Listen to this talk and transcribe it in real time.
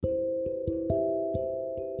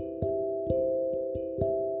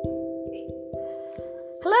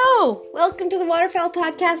Hello, welcome to the Waterfowl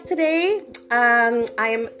Podcast today. I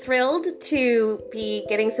am thrilled to be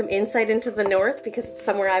getting some insight into the North because it's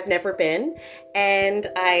somewhere I've never been, and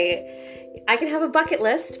I can have a bucket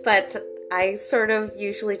list, but I sort of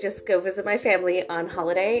usually just go visit my family on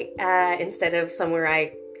holiday instead of somewhere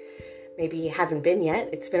I maybe haven't been yet.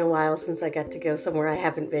 It's been a while since I got to go somewhere I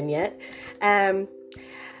haven't been yet.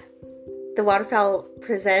 The Waterfowl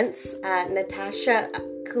presents Natasha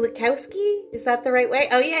Kulikowski. Is that the right way?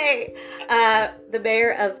 Oh, yay! The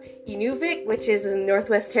mayor of Inuvik, which is in the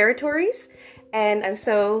Northwest Territories. And I'm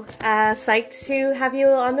so psyched to have you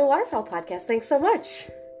on the Waterfowl Podcast. Thanks so much.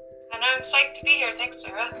 And I'm psyched to be here. Thanks,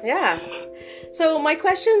 Sarah. Yeah. So my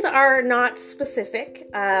questions are not specific,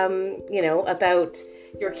 about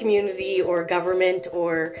your community or government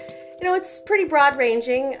or, it's pretty broad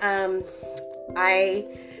ranging. I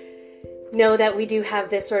know that we do have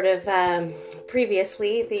this sort of,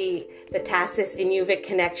 previously, the Tassis Inuvik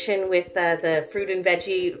connection with the fruit and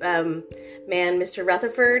veggie man, Mr.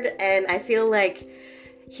 Rutherford, and I feel like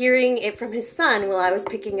hearing it from his son while I was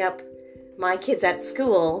picking up my kids at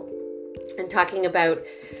school and talking about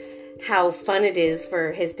how fun it is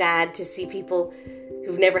for his dad to see people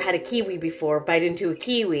who've never had a kiwi before bite into a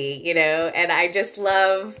kiwi, and I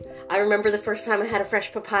remember the first time I had a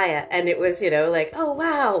fresh papaya, and it was, oh,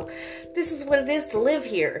 wow, this is what it is to live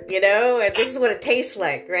here, and this is what it tastes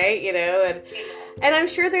like, right, and I'm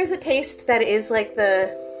sure there's a taste that is like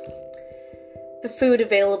the food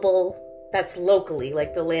available that's locally,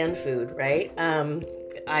 like the land food, right?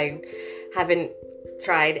 I haven't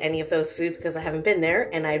tried any of those foods because I haven't been there,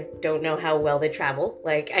 and I don't know how well they travel.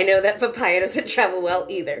 Like, I know that papaya doesn't travel well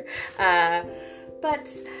either. But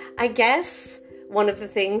I guess one of the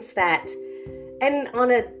things that, and on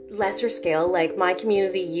a lesser scale, like my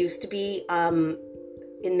community used to be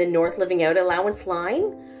in the North Living Out allowance line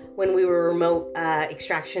when we were remote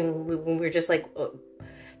extraction, when we were just like,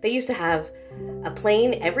 they used to have a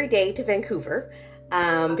plane every day to Vancouver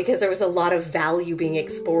because there was a lot of value being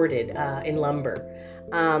exported in lumber.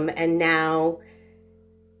 And now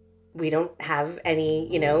we don't have any,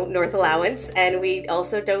 North allowance, and we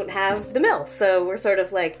also don't have the mill. So we're sort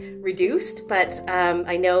of like reduced, but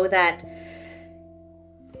I know that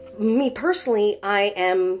me personally, I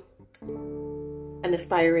am an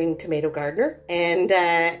aspiring tomato gardener, and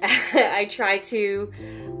I try to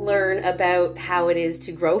learn about how it is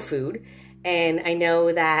to grow food. And I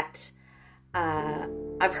know that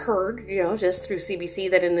I've heard, just through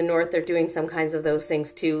CBC that in the North they're doing some kinds of those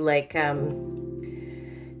things too, like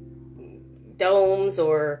domes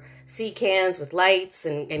or sea cans with lights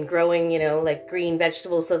and growing, like green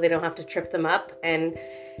vegetables so they don't have to trip them up. And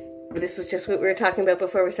this is just what we were talking about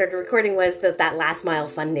before we started recording, was that last mile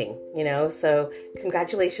funding, So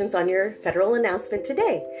congratulations on your federal announcement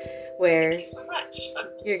today, where Thank you so much.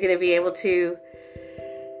 You're going to be able to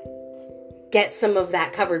get some of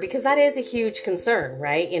that covered, because that is a huge concern,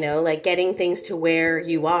 right? Like getting things to where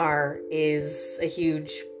you are is a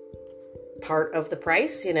huge part of the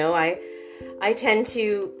price. I tend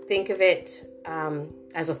to think of it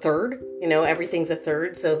as a third, everything's a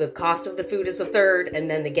third. So the cost of the food is a third,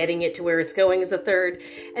 and then the getting it to where it's going is a third.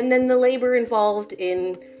 And then the labor involved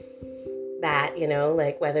in that,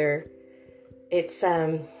 like whether it's,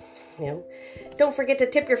 don't forget to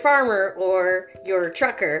tip your farmer or your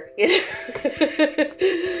trucker.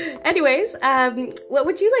 Anyways, what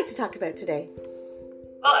would you like to talk about today?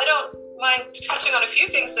 Well, I don't mind touching on a few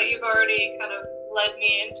things that you've already kind of led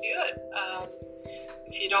me into.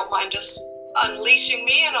 If you don't mind just unleashing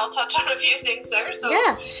me, and I'll touch on a few things there. So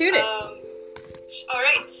yeah, shoot it. All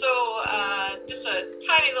right, so just a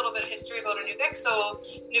tiny little bit of history about Inuvik. So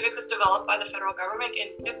Inuvik was developed by the federal government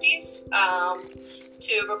in the 50s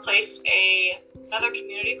to replace another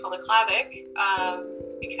community called Aklavik,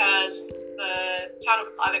 because the town of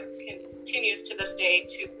Aklavik continues to this day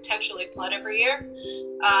to potentially flood every year.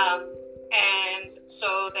 And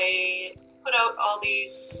so they put out all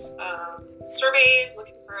these surveys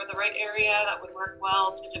looking for the right area that would work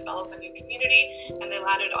well to develop a new community, and they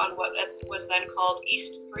landed on what was then called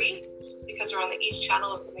East 3, because we're on the east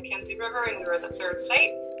channel of the Mackenzie River and we were the third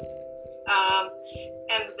site.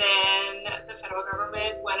 And then the federal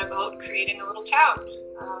government went about creating a little town.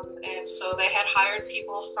 And so they had hired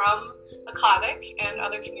people from Aklavik and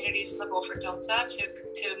other communities in the Beaufort Delta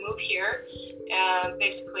to move here,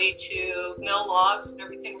 basically to mill logs and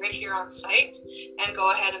everything right here on site and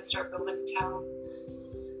go ahead and start building a town.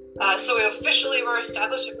 So we officially were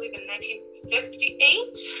established, I believe, in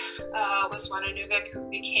 1958 was when Inuvik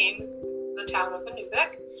became the town of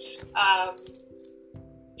Inuvik.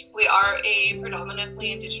 We are a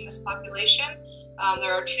predominantly Indigenous population.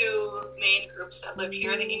 There are two main groups that live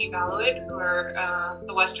here, the Inuvialuit, who are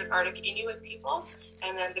the Western Arctic Inuit people,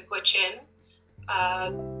 and then the Gwich'in,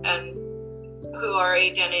 and who are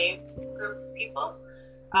a Dene group of people.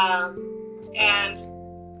 And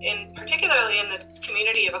particularly in the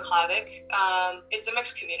community of Aklavik, it's a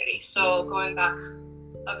mixed community. So going back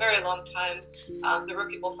a very long time, there were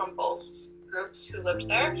people from both groups who lived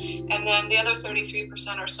there. And then the other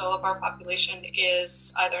 33% or so of our population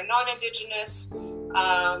is either non-Indigenous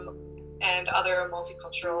and other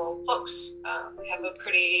multicultural folks. We have a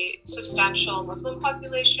pretty substantial Muslim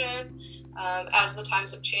population. As the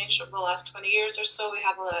times have changed over the last 20 years or so, we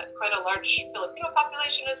have quite a large Filipino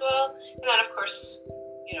population as well. And then, of course,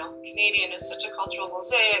 you know, Canadian is such a cultural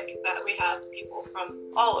mosaic that we have people from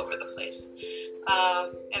all over the place.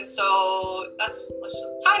 And so that's just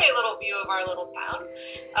a tiny little view of our little town.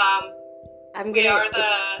 I'm going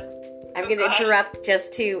to interrupt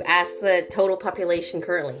just to ask the total population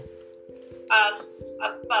currently.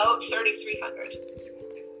 About 3,300.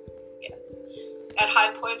 Yeah. At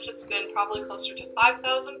high points, it's been probably closer to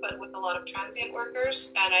 5,000, but with a lot of transient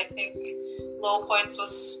workers. And I think low points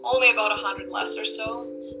was only about 100 less or so.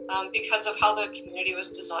 Because of how the community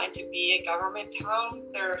was designed to be a government town,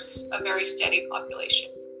 there's a very steady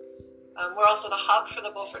population. We're also the hub for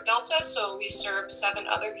the Beaufort Delta, so we serve 7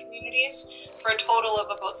 other communities for a total of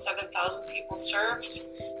about 7,000 people served.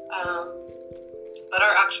 But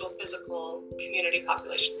our actual physical community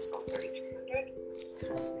population is about 3,300.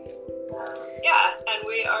 Yeah, and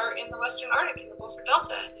we are in the Western Arctic, in the Beaufort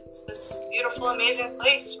Delta. It's this beautiful, amazing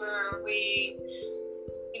place where we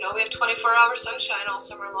have 24-hour sunshine all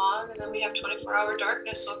summer long, and then we have 24-hour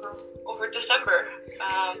darkness over December,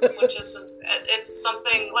 which is it's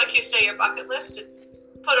something, like you say, your bucket list. It's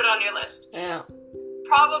put it on your list. Yeah.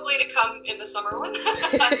 Probably to come in the summer one.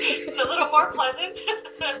 It's a little more pleasant.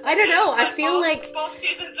 I don't know. I feel like both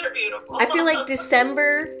seasons are beautiful. I feel like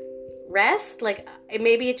December rest, like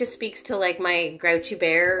maybe it just speaks to like my grouchy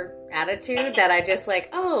bear attitude that I just like,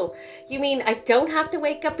 oh, you mean I don't have to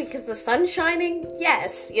wake up because the sun's shining?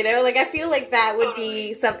 Yes, like I feel like that would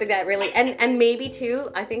be something that really, and maybe too,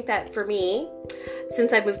 I think that for me,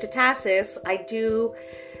 since I moved to Tassis, I do,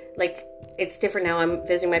 like, it's different now. I'm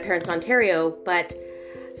visiting my parents in Ontario, but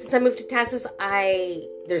since I moved to Tassis,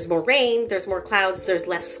 there's more rain, there's more clouds, there's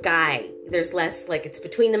less sky, there's less, like, it's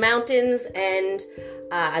between the mountains, and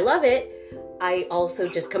I love it. I also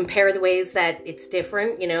just compare the ways that it's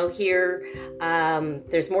different. Here,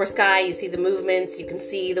 there's more sky, you see the movements, you can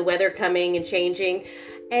see the weather coming and changing.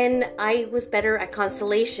 And I was better at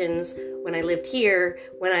constellations when I lived here.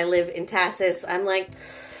 When I live in Tassis, I'm like,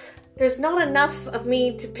 there's not enough of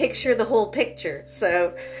me to picture the whole picture.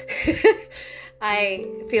 So I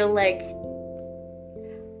feel like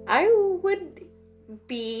I would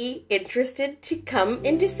be interested to come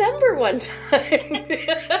in December one time.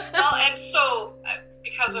 Well, and so,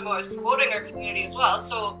 because I'm always promoting our community as well,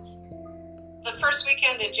 so the first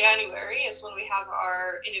weekend in January is when we have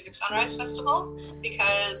our Inuvik Sunrise Festival,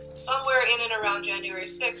 because somewhere in and around January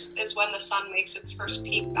 6th is when the sun makes its first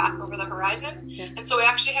peak back over the horizon. Yeah. And so we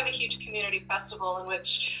actually have a huge community festival in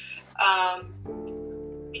which,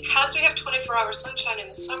 because we have 24-hour sunshine in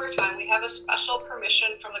the summertime, we have a special permission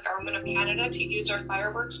from the Government of Canada to use our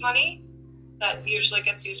fireworks money that usually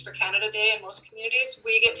gets used for Canada Day in most communities.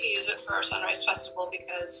 We get to use it for our Sunrise Festival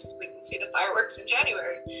because we can see the fireworks in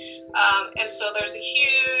January. And so there's a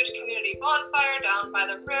huge community bonfire down by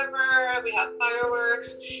the river. We have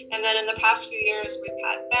fireworks. And then in the past few years, we've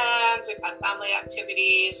had bands, we've had family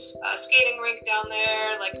activities, a skating rink down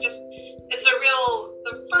there. Like, just, it's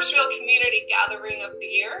the first real community gathering of the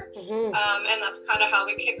year. Mm-hmm. And that's kind of how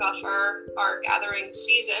we kick off our gathering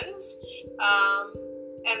seasons.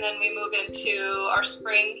 And then we move into our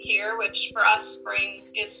spring here, which for us, spring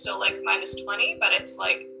is still like -20, but it's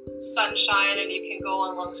like sunshine and you can go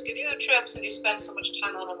on long skidoo trips and you spend so much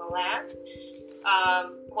time out on the land.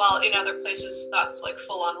 While in other places, that's like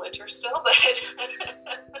full on winter still, but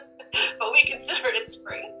we consider it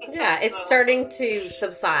spring. Yeah, it's starting to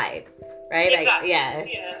subside, right? Exactly. Yeah.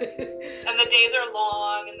 And the days are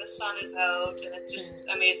long and the sun is out and it's just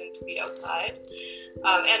amazing to be outside.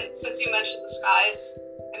 And since you mentioned the skies,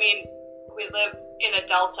 I mean, we live in a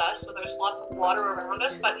delta, so there's lots of water around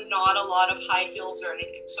us, but not a lot of high hills or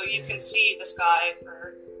anything. So you can see the sky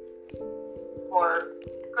for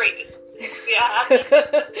great distances. Yeah.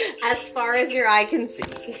 As far as your eye can see.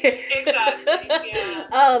 Exactly. Yeah.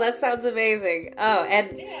 Oh, that sounds amazing. Oh,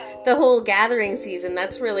 and the whole gathering season,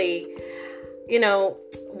 that's really,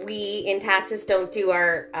 we in Tassis don't do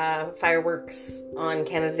our fireworks on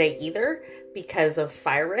Canada Day either, because of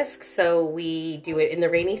fire risk. So we do it in the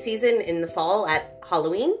rainy season in the fall at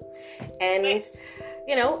Halloween. And, Nice.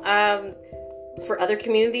 you know, for other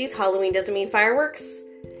communities, Halloween doesn't mean fireworks.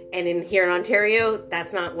 And here in Ontario,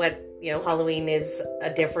 that's not what, you know, Halloween is a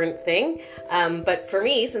different thing. But for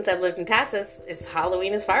me, since I've lived in Tassus, it's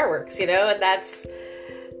Halloween is fireworks, you know, and that's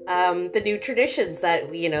the new traditions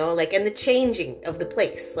that, you know, like, and the changing of the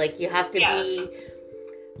place. Like, you have to be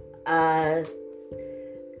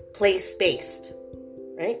place-based,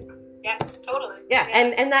 right? Yes, totally. Yeah,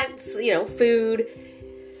 and that's, you know, food,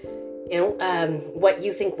 you know, what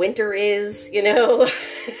you think winter is, you know.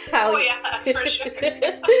 How, oh, yeah, for sure.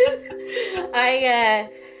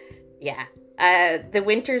 The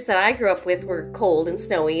winters that I grew up with were cold and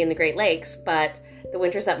snowy in the Great Lakes, but the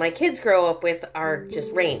winters that my kids grow up with are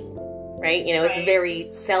just rainy, right? You know, it's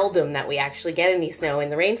very seldom that we actually get any snow in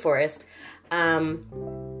the rainforest.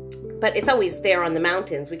 But it's always there on the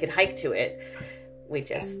mountains. We could hike to it. We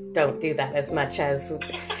just don't do that as much as,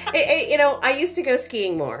 you know, I used to go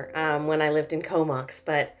skiing more when I lived in Comox,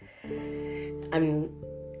 but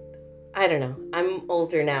I don't know. I'm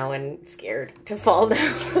older now and scared to fall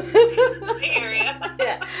down.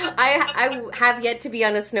 Yeah. I have yet to be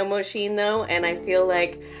on a snow machine though, and I feel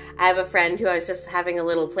like I have a friend who I was just having a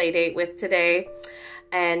little play date with today,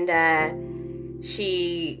 and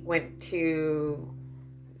she went to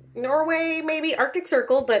Norway, maybe Arctic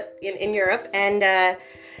Circle, but in Europe, and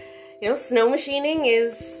you know, snow machining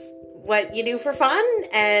is what you do for fun,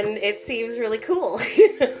 and it seems really cool.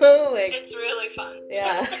 You know, like, it's really fun.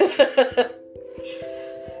 Yeah.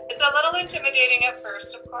 It's a little intimidating at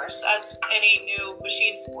first, of course, as any new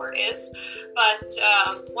machine sport is. But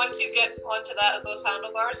once you get onto those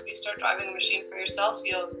handlebars and you start driving the machine for yourself,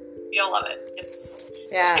 you'll love it.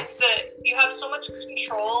 You have so much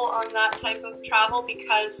control on that type of travel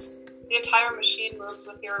because the entire machine moves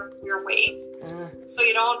with your weight. So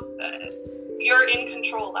you don't. You're in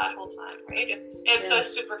control that whole time, right? It's a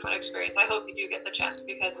super fun experience. I hope you do get the chance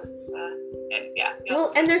because it's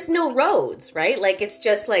well, and there's no roads, right? Like, it's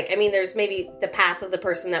just like, I mean, there's maybe the path of the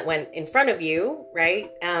person that went in front of you,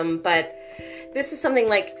 right? But this is something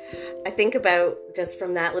like I think about just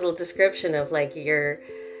from that little description of like you're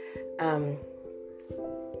in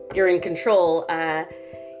control.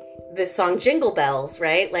 This song Jingle Bells,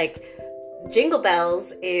 right? Like, Jingle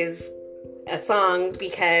Bells is a song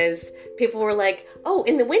because people were like, oh,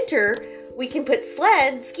 in the winter we can put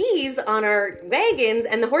skis on our wagons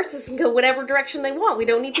and the horses can go whatever direction they want. We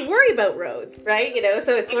don't need to worry about roads, right? You know,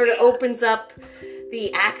 so it sort of opens up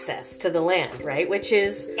the access to the land, right? Which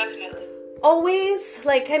is definitely always,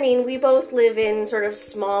 like, I mean, we both live in sort of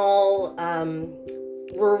small,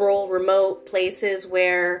 rural, remote places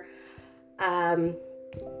where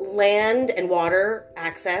land and water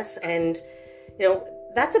access and, you know,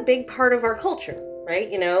 that's a big part of our culture,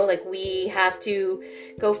 right? You know, like, we have to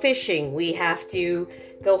go fishing, we have to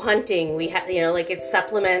go hunting, we have, you know, like, it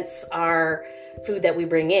supplements our food that we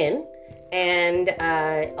bring in, and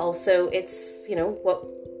also it's, you know, what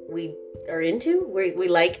we are into. We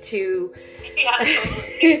like to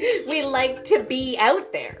we like to be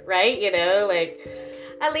out there, right? You know, like,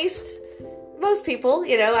 at least most people,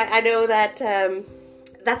 you know, I know that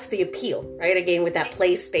that's the appeal, right? Again, with that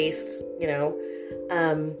place-based, you know,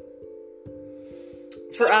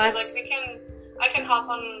 for us, like, I can hop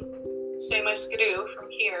on, say, my Skidoo from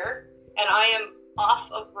here, and I am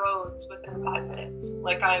off of roads within 5 minutes.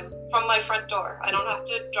 Like, I'm from my front door. I don't have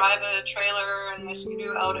to drive a trailer and my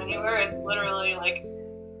Skidoo out anywhere. It's literally like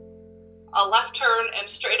a left turn and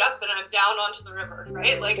straight up, and I'm down onto the river,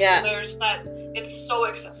 right? Like, so there's that. It's so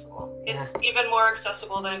accessible. It's even more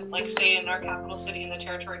accessible than, like, say, in our capital city in the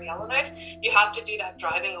territory of Yellowknife. You have to do that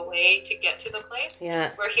driving away to get to the place.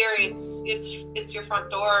 Yeah. Where here it's your front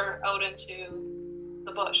door out into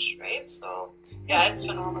the bush, right? So yeah, it's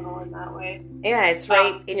phenomenal in that way. Yeah, it's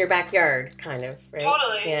right in your backyard, kind of, right?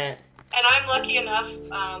 Totally. Yeah. And I'm lucky enough.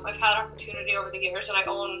 I've had opportunity over the years, and I'm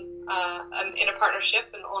in a partnership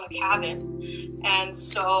and own a cabin, and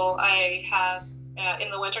so I have.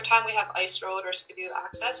 In the wintertime, we have ice road or Skidoo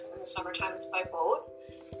access, and in the summertime, it's by boat.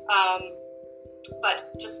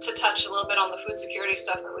 But just to touch a little bit on the food security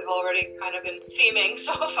stuff that we've already kind of been theming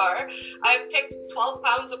so far, I've picked 12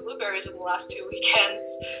 pounds of blueberries in the last 2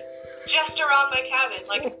 weekends just around my cabin.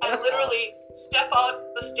 Like, I literally step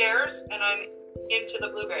out the stairs and I'm into the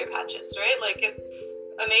blueberry patches, right? Like, it's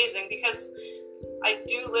amazing because I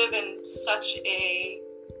do live in such a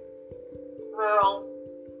rural,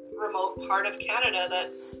 remote part of Canada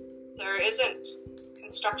that there isn't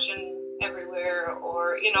construction everywhere,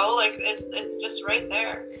 or, you know, like, it's just right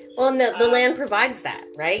there. Well, and the land provides that,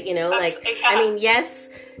 right? You know, like, I mean,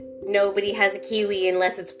 yes, nobody has a kiwi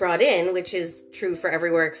unless it's brought in, which is true for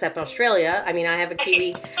everywhere except Australia. I mean, I have a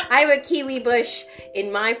kiwi bush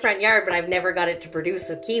in my front yard, but I've never got it to produce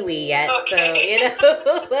a kiwi yet. Okay.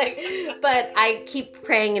 So, but I keep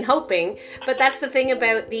praying and hoping. But that's the thing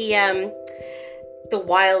about the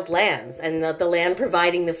wild lands and the land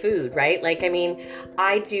providing the food, right? Like, I mean,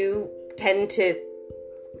 I do tend to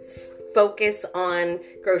focus on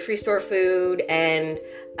grocery store food and,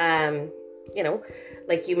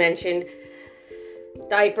 like you mentioned,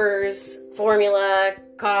 diapers, formula,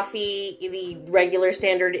 coffee, the regular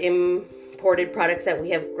standard imported products that we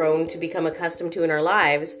have grown to become accustomed to in our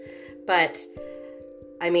lives. But,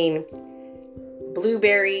 I mean,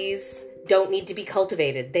 blueberries don't need to be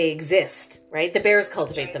cultivated. They exist, right? The bears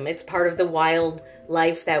cultivate them. It's part of the wild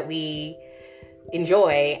life that we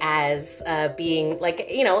enjoy as being,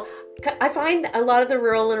 like, I find a lot of the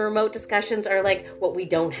rural and remote discussions are like what we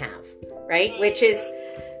don't have, right? Which is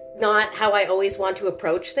not how I always want to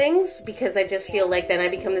approach things, because I just feel like then I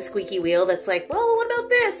become the squeaky wheel that's like, well, what about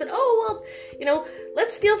this? And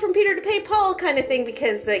let's steal from Peter to pay Paul kind of thing,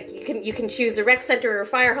 because like you can choose a rec center or a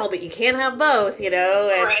fire hall, but you can't have both, and,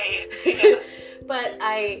 right. Yeah. But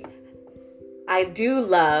I do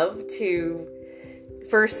love to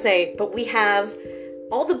first say, but we have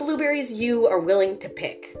all the blueberries you are willing to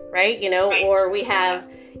pick, right? Right. Or we have,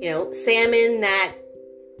 salmon that,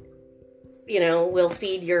 will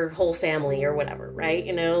feed your whole family or whatever, right?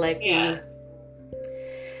 And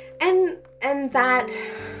that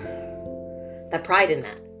pride in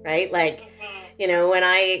that, right? Like, when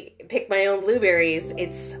I pick my own blueberries,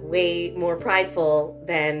 it's way more prideful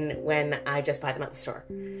than when I just buy them at the store.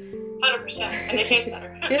 100%, and they taste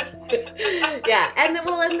better. Yeah, and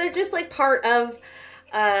they're just like part of,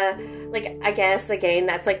 I guess, again,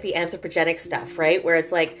 that's like the anthropogenic stuff, right? Where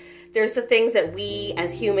it's like, there's the things that we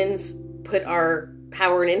as humans put our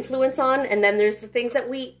power and influence on, and then there's the things that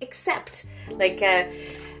we accept. Like,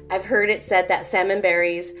 I've heard it said that salmon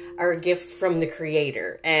berries are a gift from the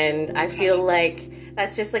creator, and I feel like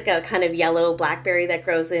that's just like a kind of yellow blackberry that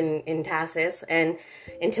grows in Tassis, and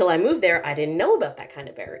until I moved there, I didn't know about that kind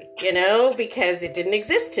of berry, because it didn't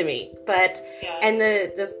exist to me. But, and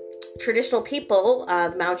the traditional people,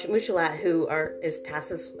 the Muchalat, who is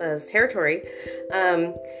Tassis' territory,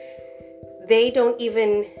 they don't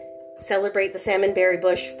even celebrate the salmonberry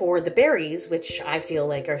bush for the berries, which I feel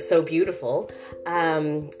like are so beautiful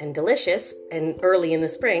and delicious, and early in the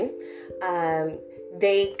spring.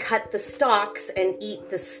 They cut the stalks and eat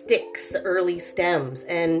the sticks, the early stems.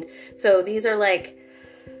 And so these are like,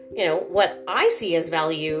 what I see as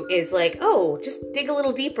value is like, oh, just dig a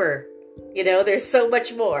little deeper. There's so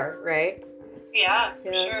much more, right? Yeah,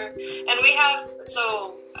 for sure. And we have,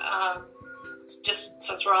 just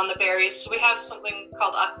since we're on the berries, so we have something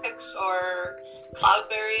called ukpiks or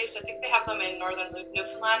cloudberries. I think they have them in northern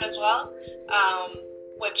Newfoundland as well,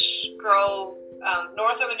 which grow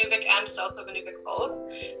north of Inuvik and south of Inuvik both,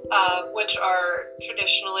 which are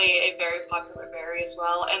traditionally a very popular berry as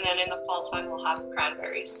well. And then in the fall time, we'll have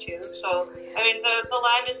cranberries too. So, I mean, the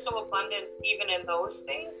land is so abundant even in those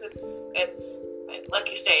things. It's like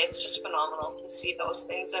you say, it's just phenomenal to see those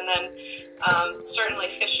things. And then certainly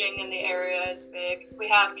fishing in the area is big. We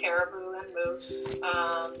have caribou and moose.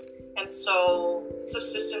 And so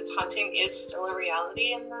subsistence hunting is still a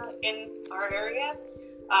reality in our area.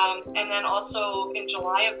 And then also in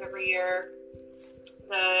July of every year,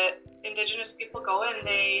 the Indigenous people go and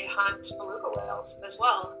they hunt beluga whales as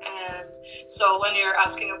well. And so when you're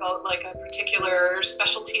asking about like a particular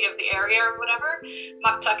specialty of the area or whatever,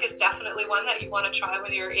 Muktuk is definitely one that you want to try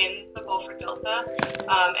when you're in the Beaufort Delta.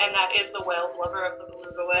 And that is the whale blubber of the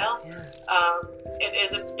beluga whale. Yeah.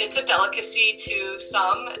 It's a delicacy to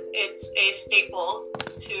some. It's a staple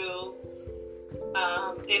to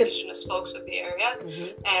the Indigenous folks of the area.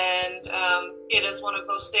 And it is one of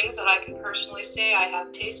those things that I can personally say I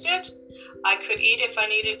have tasted. I could eat if I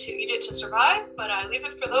needed to eat it to survive, but I leave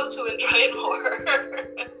it for those who enjoy it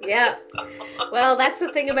more. Yeah. So. Well, that's the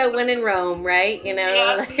thing about when in Rome, right?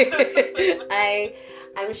 Yeah.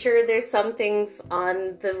 I'm sure there's some things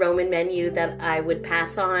on the Roman menu that I would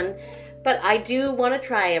pass on, but I do want to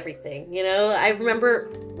try everything. I remember,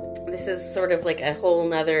 this is sort of like a whole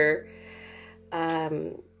nother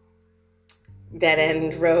dead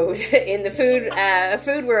end road in the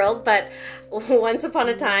food world, but once upon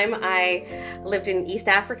a time I lived in East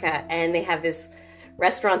Africa, and they have this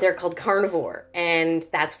restaurant there called Carnivore, and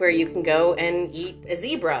that's where you can go and eat a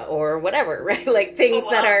zebra or whatever, right? Like things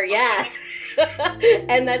that are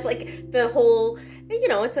and that's like the whole,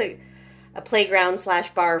 it's a playground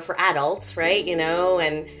 / bar for adults, right?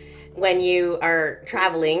 And when you are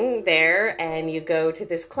traveling there and you go to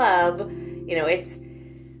this club, you know, it's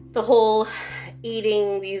the whole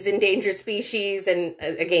eating these endangered species, and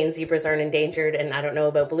again, zebras aren't endangered, and I don't know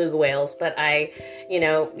about beluga whales, but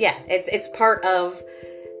it's part of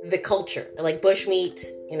the culture, like bushmeat,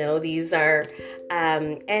 you know, these are,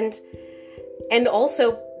 and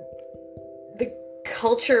also the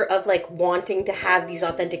culture of like wanting to have these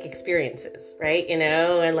authentic experiences, right? You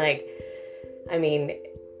know, and like, I mean,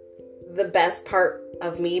 the best part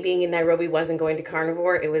of me being in Nairobi wasn't going to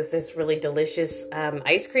carnivore. It was this really delicious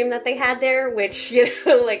ice cream that they had there, which, you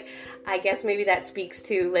know, like, I guess maybe that speaks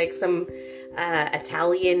to like some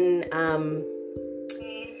Italian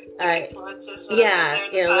influences that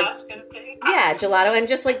have been there in the past, kind of thing. Yeah, gelato, and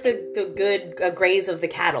just like the good graze of the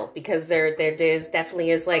cattle, because there definitely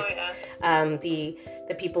is like the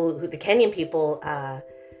people the Kenyan people,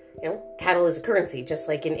 you know, cattle is a currency, just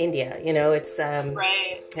like in India. You know, it's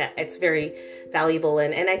right. Yeah, it's very valuable,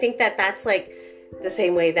 and I think that's like the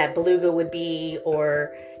same way that beluga would be,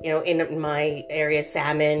 or, you know, in my area,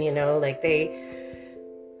 salmon. You know, like they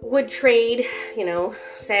would trade, you know,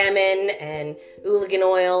 salmon and ooligan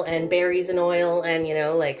oil and berries and oil, and, you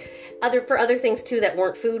know, like other things too that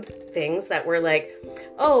weren't food things, that were like,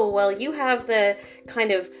 oh, well, you have the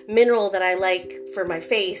kind of mineral that I like for my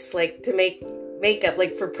face, like to make makeup,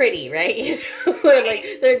 like for pretty, right? You know, Right.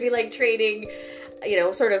 Like there'd be like trading, you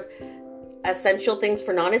know, sort of essential things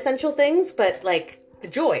for non-essential things, but like the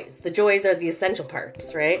joys are the essential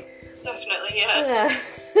parts, right? Definitely, yeah.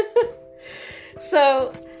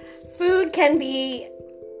 So food can be,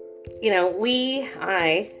 you know,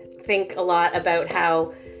 I think a lot about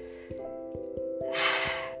how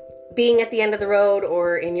being at the end of the road,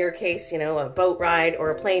 or in your case, you know, a boat ride or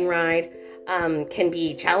a plane ride, can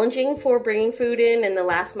be challenging for bringing food in the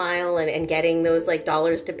last mile, and getting those like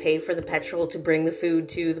dollars to pay for the petrol to bring the food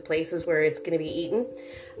to the places where it's going to be eaten.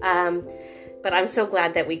 But I'm so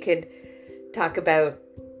glad that we could talk about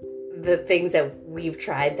the things that we've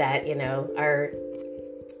tried that, you know, are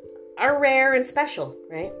rare and special,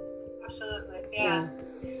 right? Absolutely, yeah.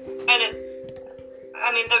 And it's,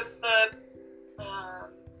 I mean,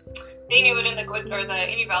 the Inuit and the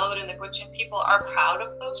Inuvialuit and the Gwich'in people are proud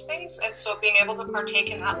of those things, and so being able to partake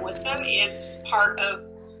in that with them is part of,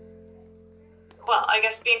 well, I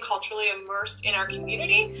guess being culturally immersed in our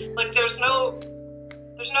community. Like there's no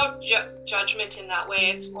judgment in that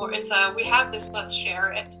way. It's more, we have this, let's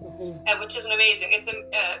share it, and which is amazing. It's living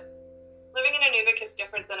in Inuvik is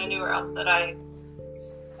different than anywhere else that I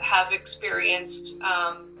have experienced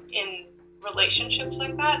in relationships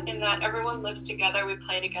like that, in that everyone lives together, we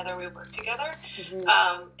play together, we work together,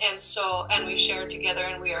 and we share together,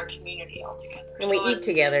 and we are a community all together. And we eat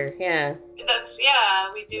together,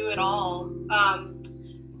 we do it all.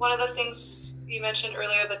 One of the things you mentioned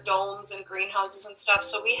earlier, the domes and greenhouses and stuff.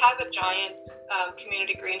 So we have a giant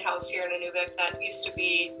community greenhouse here in Inuvik that used to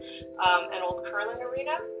be an old curling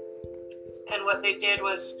arena. And what they did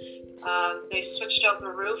was they switched out the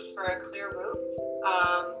roof for a clear roof,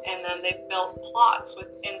 and then they built plots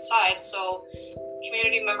inside. So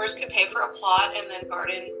community members could pay for a plot and then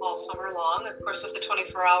garden all summer long. Of course, with the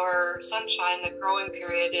 24-hour sunshine, the growing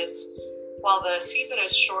period is, while the season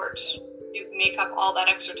is short, you make up all that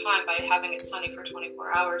extra time by having it sunny for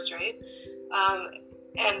 24 hours, right?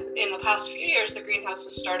 And in the past few years, the greenhouse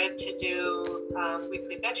has started to do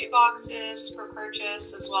weekly veggie boxes for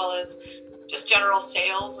purchase, as well as just general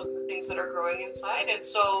sales of the things that are growing inside. And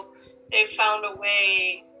so they've found a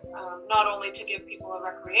way not only to give people a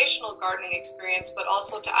recreational gardening experience, but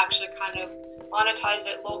also to actually kind of monetize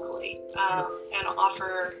it locally, and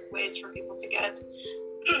offer ways for people to get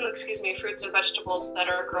fruits and vegetables that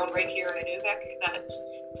are grown right here in Inuvik that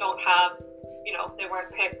don't have, you know, they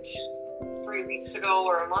weren't picked 3 weeks ago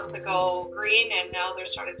or a month ago green, and now they're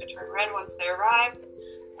starting to turn red once they arrive.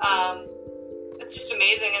 It's just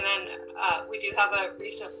amazing. And then we do have a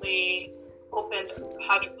recently opened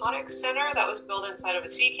hydroponics center that was built inside of a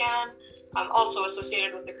sea can, also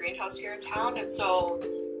associated with the greenhouse here in town. And so,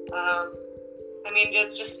 I mean,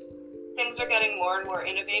 it's just, things are getting more and more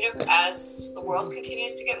innovative as the world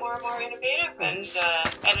continues to get more and more innovative, and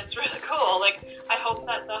it's really cool. Like, I hope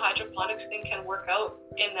that the hydroponics thing can work out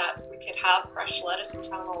in that we could have fresh lettuce in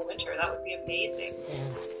town all winter. That would be amazing.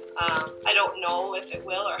 I don't know if it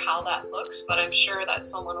will or how that looks, but I'm sure that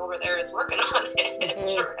someone over there is working on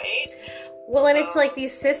it, right? Well, and it's like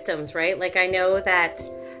these systems, right? Like, I know that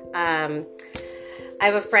I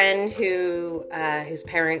have a friend whose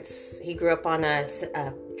parents, he grew up on a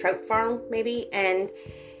trout farm, maybe, and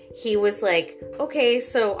he was like, okay,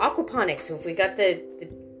 so aquaponics, if we got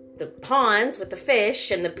the the ponds with the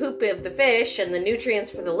fish and the poop of the fish and the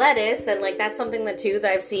nutrients for the lettuce. And like, that's something that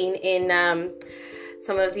I've seen in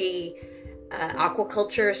some of the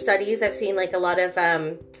aquaculture studies. I've seen like a lot of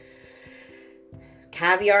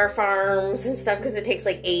caviar farms and stuff, because it takes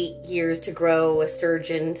like 8 years to grow a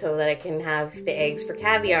sturgeon so that I can have the eggs for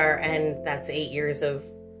caviar, and that's 8 years of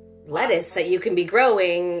lettuce that you can be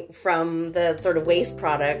growing from the sort of waste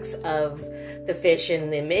products of the fish in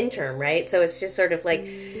the midterm, right? So it's just sort of like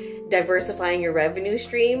diversifying your revenue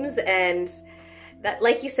streams. And that,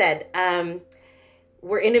 like you said,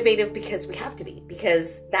 we're innovative because we have to be,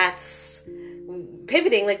 because that's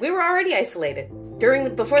pivoting. Like, we were already isolated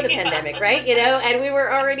before the pandemic, right? You know, and we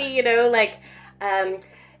were already, you know, like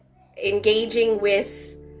engaging with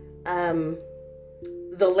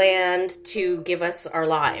the land to give us our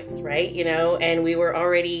lives, right? You know, and we were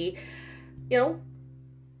already, you know,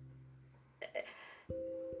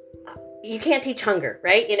 you can't teach hunger,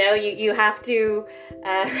 right? You know, you have to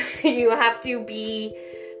be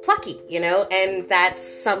plucky, you know, and that's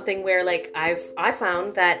something where like I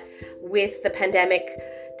found that with the pandemic,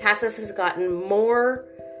 Tahsis has gotten more,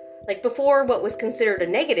 like, before, what was considered a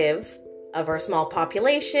negative of our small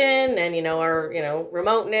population and, you know, our, you know,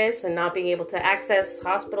 remoteness and not being able to access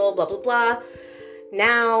hospital, blah, blah, blah.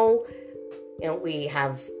 Now, you know, we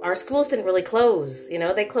have, our schools didn't really close, you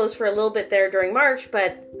know, they closed for a little bit there during March,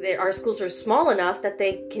 but our schools are small enough that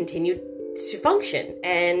they continued to function.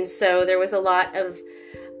 And so there was a lot of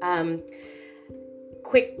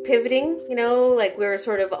quick pivoting, you know, like we were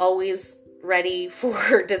sort of always ready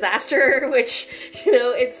for disaster, which, you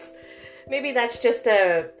know, it's, maybe that's just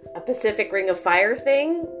a Pacific Ring of Fire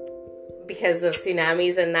thing because of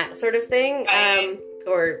tsunamis and that sort of thing,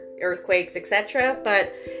 or earthquakes, etc.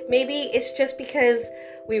 But maybe it's just because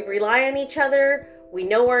we rely on each other, we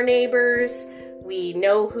know our neighbors, we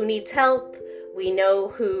know who needs help, we know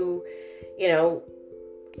who, you know,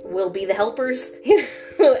 will be the helpers, you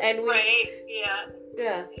know, and we... Right, yeah.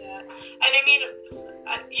 Yeah. Yeah. And I mean,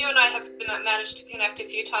 you and I have managed to connect a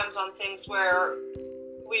few times on things where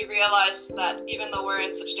we realize that even though we're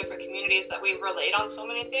in such different communities, that we relate on so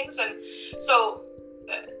many things. And so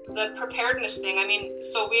the preparedness thing, I mean,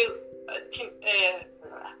 so we,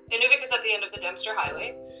 Inuvik is at the end of the Dempster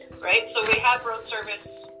Highway, right? So we have road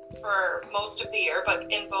service for most of the year, but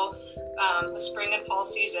in both the spring and fall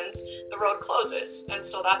seasons, the road closes. And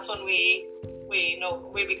so that's when we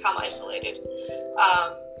become isolated.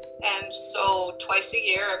 And so twice a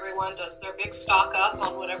year, everyone does their big stock up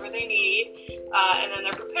on whatever they need, and then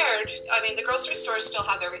they're prepared. I mean, the grocery stores still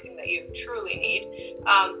have everything that you truly need,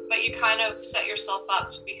 but you kind of set yourself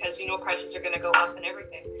up because you know prices are going to go up and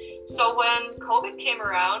everything. So when COVID came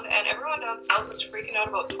around and everyone down south was freaking out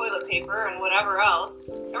about toilet paper and whatever else,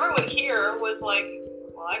 everyone here was like,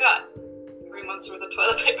 well, I got 3 months worth of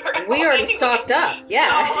toilet paper. We already stocked up.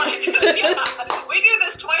 Yeah. So, like, yeah, we do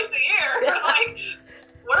this twice a year. Like,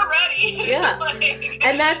 we're ready. Yeah. Like,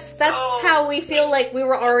 and that's how we feel like we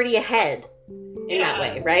were already ahead in that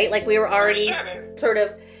way, right? Like we were already sort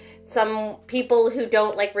of, some people who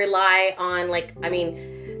don't like rely on, like, I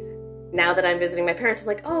mean, now that I'm visiting my parents, I'm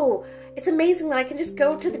like, oh, it's amazing that I can just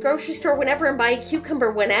go to the grocery store whenever and buy a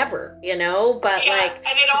cucumber whenever, you know, but like...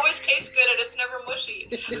 and it always tastes good and it's never mushy.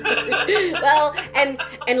 Well,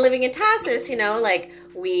 and living in Tahsis, you know, like,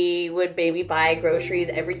 we would maybe buy groceries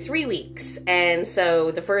every 3 weeks. And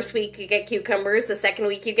so the first week you get cucumbers, the second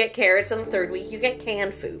week you get carrots, and the third week you get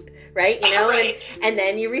canned food, right? You know, right. And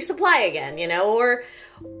then you resupply again, you know,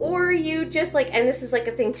 or you just like, and this is like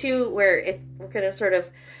a thing too, where we're going to sort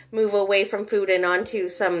of move away from food and onto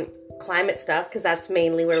some climate stuff, because that's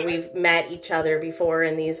mainly where we've met each other before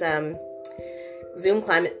in these Zoom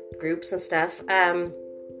climate groups and stuff,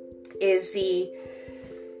 is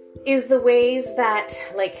the ways that,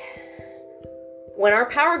 like, when our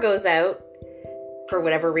power goes out for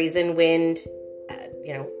whatever reason, wind,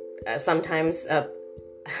 you know, sometimes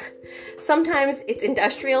it's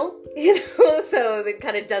industrial, you know, so it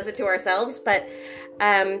kind of does it to ourselves, but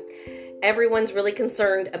everyone's really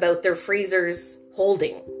concerned about their freezers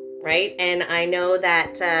holding, right? And I know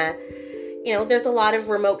that, you know, there's a lot of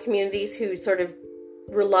remote communities who sort of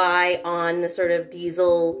rely on the sort of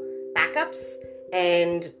diesel backups.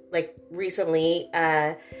 And like recently,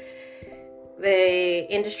 the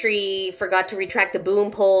industry forgot to retract the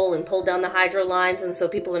boom pole and pulled down the hydro lines. And so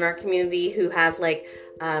people in our community who have like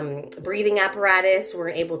breathing apparatus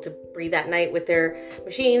weren't able to breathe at night with their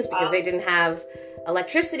machines because they didn't have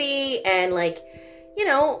electricity. And like, you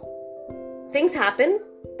know, things happen,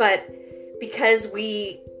 but because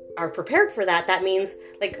we are prepared for that, that means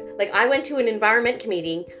like I went to an environment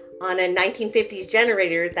meeting on a 1950s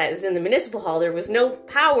generator that is in the municipal hall. There was no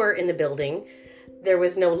power in the building. There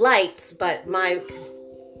was no lights, but my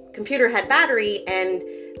computer had battery and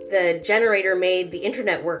the generator made the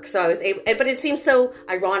internet work. So I was able, but it seems so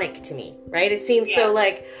ironic to me, right? It seems so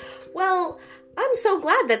like, well, I'm so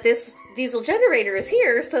glad that this diesel generator is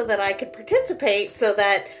here so that I could participate, so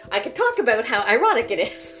that I could talk about how ironic it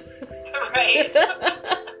is. Right.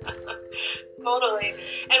 Totally.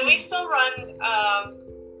 And we still run,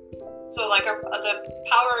 so like the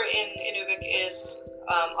power in Inuvik is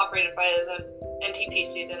operated by the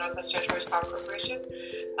NTPC, the Northwest Territories Power Corporation.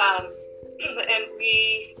 And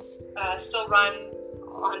we still run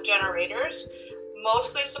on generators,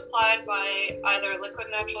 mostly supplied by either liquid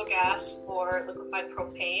natural gas or liquefied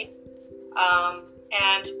propane,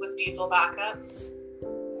 and with diesel backup.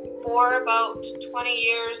 For about 20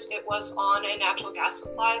 years, it was on a natural gas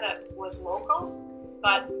supply that was local,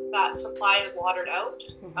 but that supply is watered out.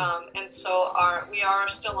 And so we are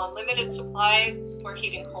still on limited supply for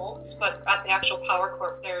heating homes, but at the actual Power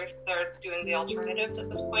Corp, they're doing the alternatives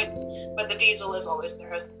at this point. But the diesel is always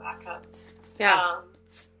there as the backup. Yeah.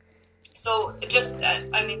 So just,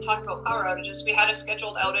 talking about power outages, we had a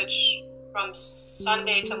scheduled outage from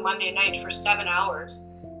Sunday to Monday night for 7 hours.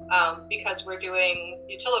 Because we're doing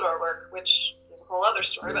utilidor work, which is a whole other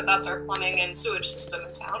story, but that's our plumbing and sewage system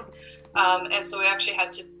in town. And so we actually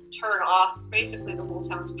had to turn off basically the whole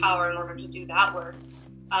town's power in order to do that work.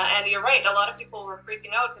 And you're right, a lot of people were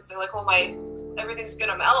freaking out because they're like, oh everything's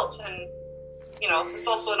going to melt. And, it's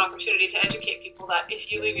also an opportunity to educate people that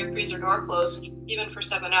if you leave your freezer door closed, even for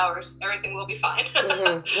 7 hours, everything will be fine.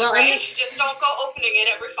 Well, right? Just don't go opening it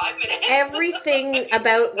every 5 minutes. Everything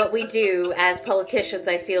about what we do as politicians,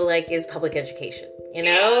 I feel like, is public education.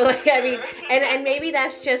 And maybe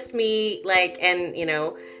that's just me,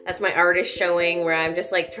 that's my artist showing where I'm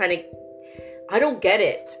just like I don't get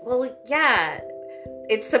it. Well, yeah.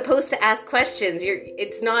 It's supposed to ask questions.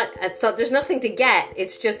 There's nothing to get.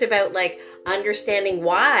 It's just about understanding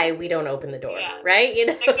why we don't open the door, right?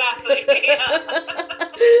 Exactly.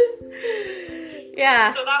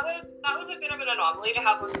 Yeah. So that was a bit of an anomaly to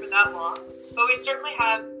have one for that long, but we certainly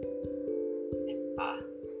have.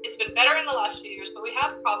 It's been better in the last few years, but we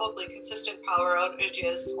have probably consistent power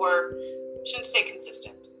outages, or I shouldn't say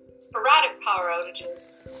consistent, sporadic power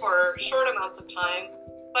outages for short amounts of time,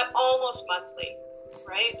 but almost monthly.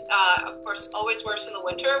 Right? Of course, always worse in the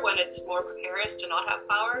winter when it's more precarious to not have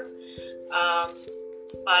power.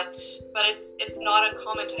 But it's not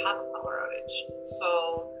uncommon to have a power outage.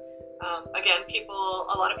 So again,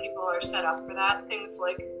 a lot of people are set up for that. Things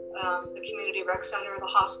like the community rec center, the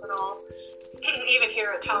hospital, even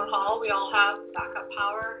here at town hall, we all have backup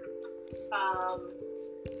power,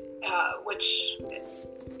 which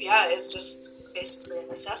is just basically a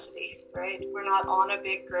necessity, right? We're not on a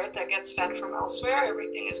big grid that gets fed from elsewhere.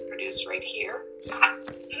 Everything is produced right here.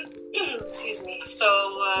 Excuse me. So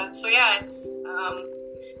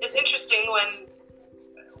it's interesting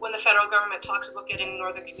when the federal government talks about getting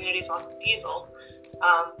northern communities off of diesel,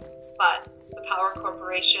 but the Power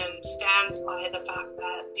Corporation stands by the fact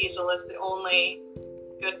that diesel is the only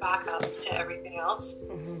good backup to everything else.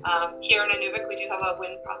 Here in Inuvik, we do have a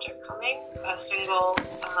wind project coming, a single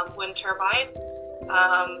wind turbine,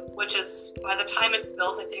 which is, by the time it's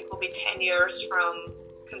built, I think will be 10 years from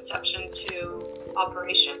conception to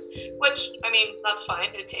operation, which, that's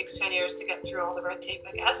fine. It takes 10 years to get through all the red tape,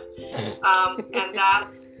 I guess. And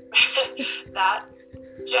that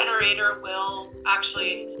generator will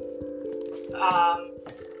actually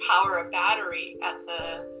power a battery at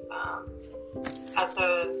the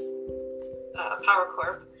Power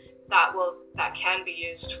Corp that can be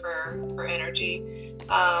used for energy.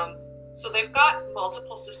 So they've got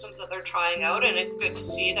multiple systems that they're trying out, and it's good to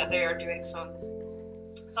see that they are doing some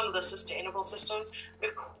of the sustainable systems. We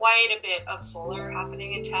have quite a bit of solar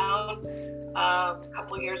happening in town. A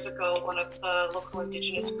couple years ago, one of the local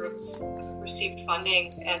Indigenous groups received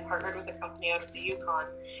funding and partnered with a company out of the Yukon,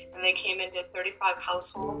 and they came and did 35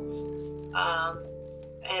 households.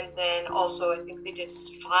 And then also, I think they did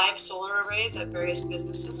 5 solar arrays at various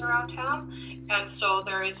businesses around town. And so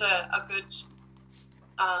there is a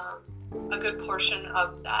good portion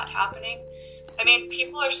of that happening.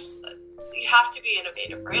 You have to be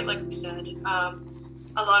innovative, right? Like we said,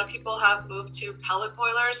 a lot of people have moved to pellet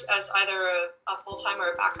boilers as either a full-time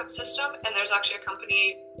or a backup system. And there's actually a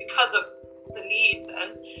company, because of the need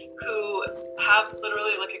then, who have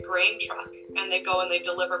literally like a grain truck, and they go and they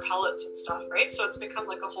deliver pellets and stuff, right? So it's become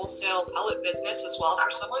like a wholesale pellet business as well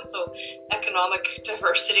for someone. So economic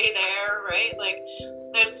diversity there, right? Like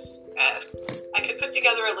there's I could put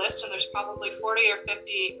together a list, and there's probably 40 or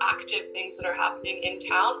 50 active things that are happening in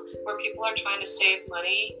town where people are trying to save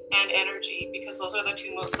money and energy, because those are the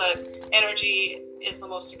two most, the energy is the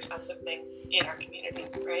most expensive thing in our community,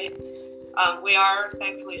 right? We are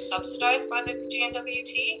thankfully subsidized by the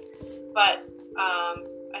GNWT, but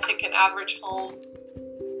I think an average home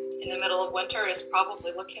in the middle of winter is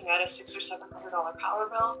probably looking at a $600 or $700 power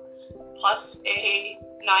bill, plus a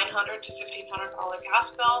 $900 to $1,500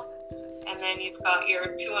 gas bill, and then you've got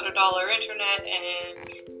your $200 internet and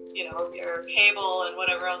your cable and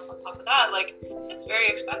whatever else on top of that. Like, it's very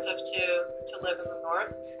expensive to live in the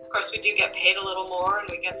north. Of course, we do get paid a little more, and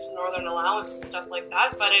we get some northern allowance and stuff like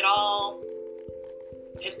that, but you're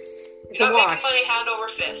not making money hand over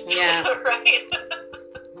fist. Yeah. Right?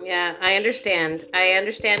 Yeah, I understand. I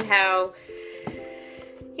understand how,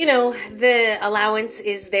 the allowance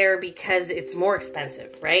is there because it's more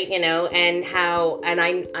expensive, right? And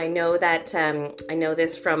I know that, I know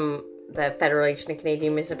this from the Federation of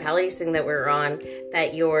Canadian Municipalities thing that we're on,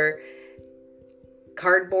 that your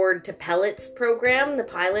cardboard to pellets program, the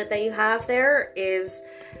pilot that you have there is,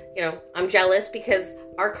 I'm jealous because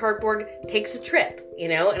our cardboard takes a trip,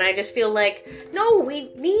 and I just feel like, no,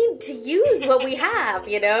 we need to use what we have,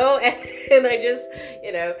 and I just,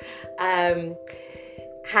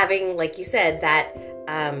 having, like you said, that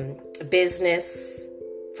business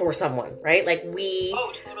for someone, right? Like we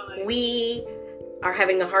are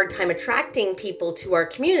having a hard time attracting people to our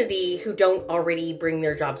community who don't already bring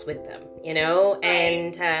their jobs with them, Right.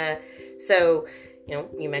 And so,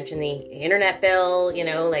 you mentioned the internet bill,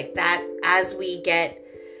 like that, as we get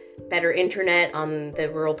better internet on the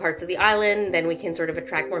rural parts of the island, then we can sort of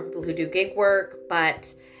attract more people who do gig work.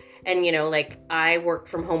 And like I worked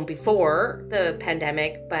from home before the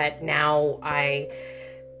pandemic, but now I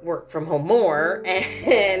work from home more,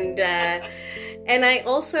 and I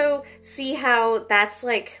also see how that's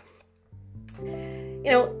like,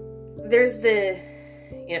 there's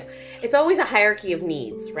it's always a hierarchy of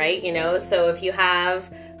needs, right? So if you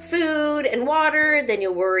have food and water, then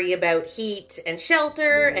you'll worry about heat and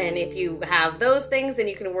shelter. And if you have those things, then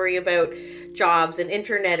you can worry about jobs and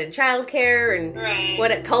internet and childcare and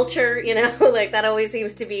right. Culture, like that always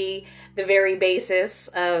seems to be the very basis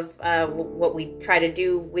of what we try to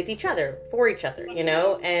do with each other, for each other,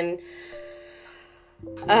 and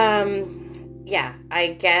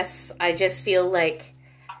I guess I just feel like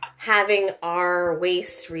having our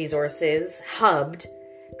waste resources hubbed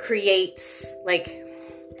creates, like,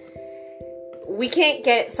 we can't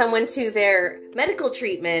get someone to their medical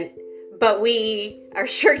treatment, but we are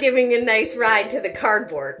sure giving a nice ride to the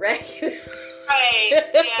cardboard, right? Right,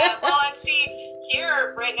 yeah. Well, and see,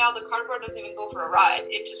 here, right now, the cardboard doesn't even go for a ride.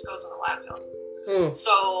 It just goes in the landfill.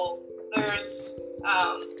 So there's,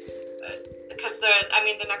 because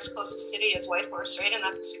the next closest city is Whitehorse, right? And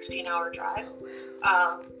that's a 16-hour drive.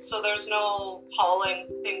 So there's no hauling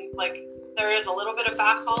thing. Like, there is a little bit of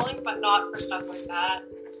back hauling, but not for stuff like that.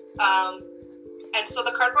 And so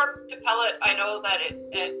the cardboard to pellet, I know that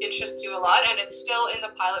it interests you a lot, and it's still in the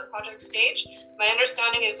pilot project stage. My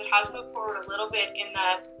understanding is it has moved forward a little bit in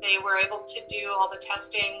that they were able to do all the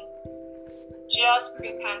testing just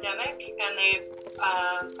pre-pandemic, and they've,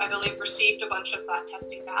 I believe, received a bunch of that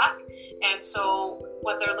testing back. And so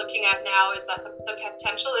what they're looking at now is that the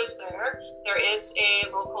potential is there. There is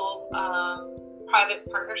a local private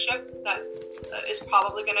partnership that is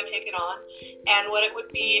probably going to take it on, and what it would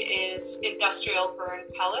be is industrial burn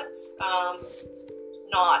pellets,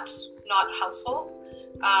 not household,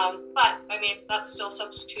 but that's still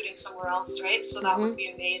substituting somewhere else, right? So that would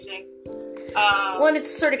be amazing. Well, and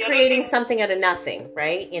it's sort of creating something out of nothing,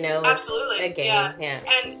 right? Absolutely. Yeah.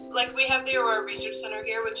 And like, we have the Aurora Research Center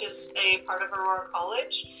here, which is a part of Aurora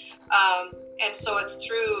College, and so it's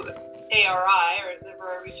through ARI, or the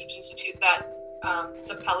Aurora Research Institute, that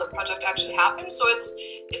the pellet project actually happened. So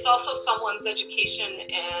it's also someone's education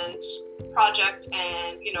and project,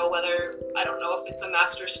 and whether, I don't know if it's a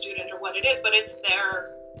master's student or what it is, but it's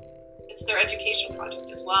their education project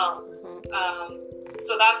as well.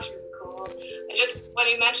 So that's really cool. When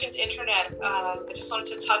you mentioned internet, I just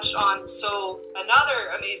wanted to touch on, so another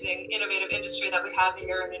amazing innovative industry that we have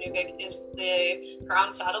here in Inuvik is the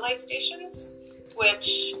ground satellite stations,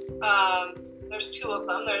 which there's two of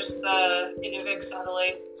them. There's the Inuvik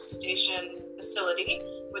Satellite Station Facility,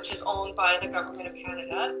 which is owned by the Government of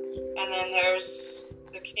Canada. And then there's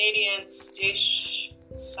the Canadian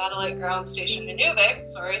Satellite Ground Station Inuvik.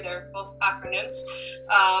 Sorry, they're both acronyms.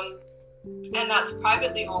 And that's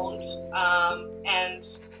privately owned. And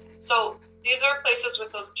so these are places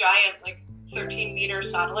with those giant, like, 13-meter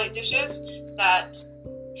satellite dishes that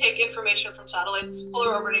take information from satellites,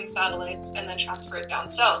 polar orbiting satellites, and then transfer it down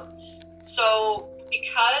south. So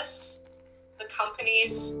because the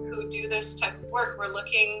companies who do this type of work were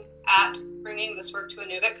looking at bringing this work to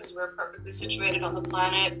Inuvik because we're perfectly situated on the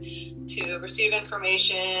planet to receive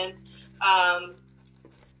information,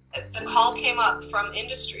 the call came up from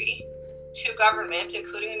industry to government,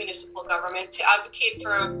 including the municipal government, to advocate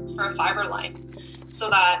for a fiber line so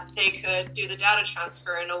that they could do the data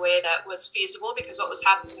transfer in a way that was feasible, because what was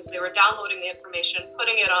happening is they were downloading the information,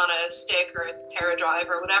 putting it on a stick or a Tera drive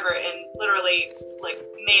or whatever, and literally like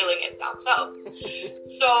mailing it down south.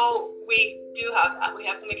 So we do have that. We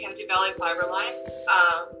have the Mackenzie Valley fiber line,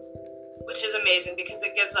 which is amazing because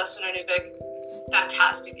it gives us in Inuvik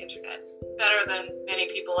fantastic internet, better than many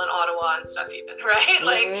people in Ottawa and stuff even, right?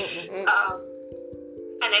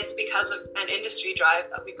 And it's because of an industry drive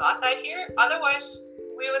that we got that here. Otherwise,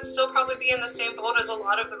 we would still probably be in the same boat as a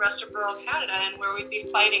lot of the rest of rural Canada, and where we'd be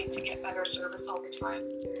fighting to get better service all the time.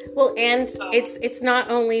 Well, and it's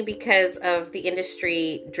not only because of the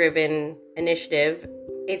industry-driven initiative,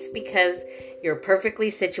 it's because you're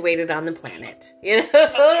perfectly situated on the planet. You know,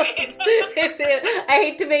 That's right. I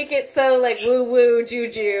hate to make it so like woo-woo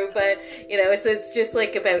juju, but you know, it's just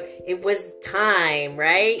like about it was time,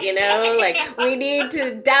 right? You know, like we need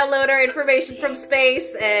to download our information from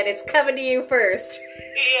space, and it's coming to you first.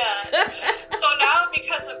 Yeah. So now,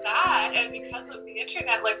 because of that, and because of the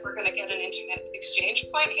internet, like we're going to get an internet exchange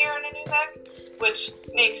point here in Inuvik, which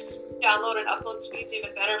makes download and upload speeds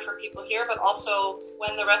even better for people here. But also,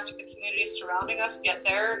 when the rest of the communities surrounding us get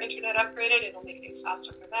their internet upgraded, it'll make things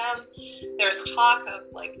faster for them. There's talk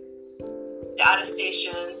of like data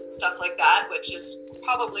stations and stuff like that, which is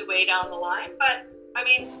probably way down the line. But I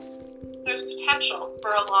mean, there's potential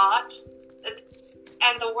for a lot,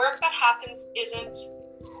 and the work that happens isn't.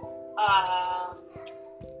 How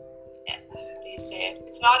do you say it?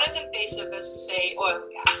 It's not as invasive as, say, oil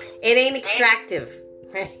and gas. It ain't extractive,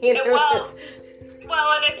 right? You know, and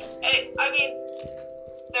I mean,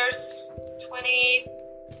 there's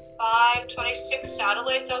 25, 26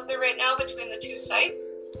 satellites out there right now between the two sites,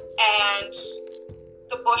 and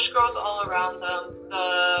the bush grows all around them.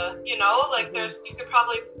 You could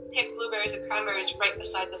probably pick blueberries and cranberries right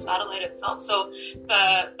beside the satellite itself. So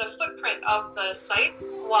the footprint of the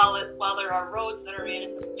sites, while there are roads that are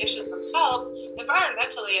in the dishes themselves,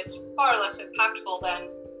 environmentally it's far less impactful than,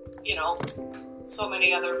 you know, so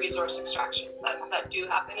many other resource extractions that do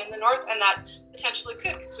happen in the north, and that potentially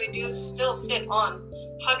could, because we do still sit on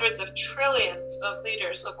hundreds of trillions of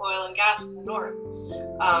liters of oil and gas in the north,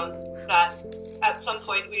 that at some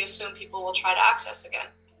point we assume people will try to access again,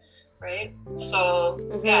 right? So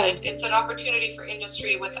it's an opportunity for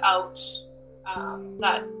industry without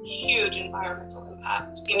that huge environmental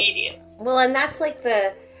impact immediately. Well, and that's like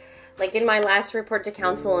in my last report to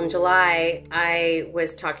council in July, I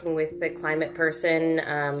was talking with the climate person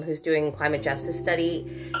who's doing climate justice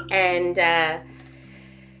study, and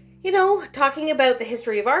talking about the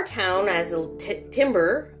history of our town as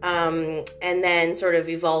timber, and then sort of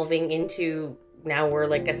evolving into now we're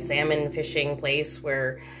like a salmon fishing place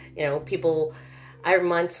where, you know, people.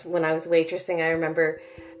 Once when I was waitressing, I remember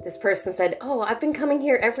this person said, "Oh, I've been coming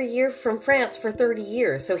here every year from France for 30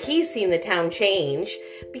 years." So he's seen the town change,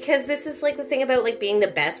 because this is like the thing about like being the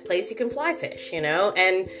best place you can fly fish, you know?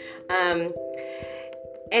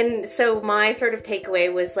 And so my sort of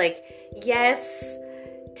takeaway was like, yes,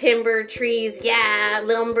 timber, trees, yeah,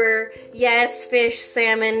 lumber, yes, fish,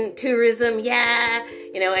 salmon, tourism, yeah,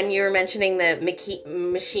 you know, and you were mentioning the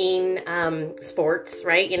machine sports,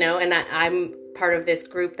 right? You know, and I'm part of this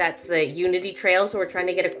group that's the Unity Trail, so we're trying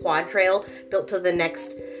to get a quad trail built to the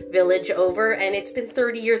next village over, and it's been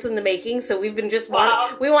 30 years in the making, so we've been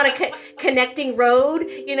we want a connecting road,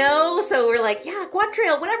 you know, so we're like, yeah, quad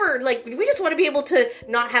trail, whatever, like, we just want to be able to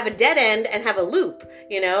not have a dead end and have a loop,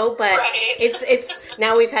 you know, but right. it's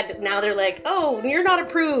now they're like, oh, you're not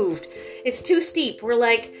approved, it's too steep. We're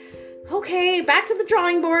like, okay, back to the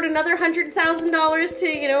drawing board, another $100,000 to,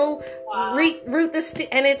 you know, route this,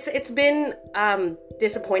 and it's been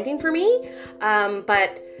disappointing for me,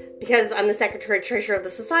 but because I'm the secretary treasurer of the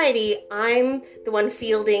society, I'm the one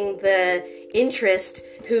fielding the interest,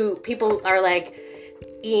 who people are like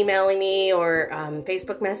emailing me or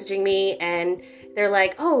Facebook messaging me, and they're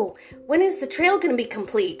like, oh, when is the trail going to be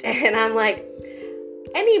complete? And I'm like,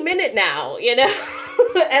 any minute now, you know?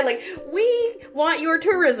 And like, we want your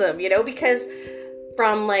tourism, you know, because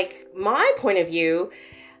from like my point of view,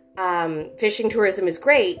 fishing tourism is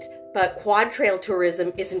great, but quad trail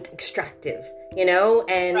tourism isn't extractive, you know,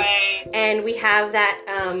 and right. And we have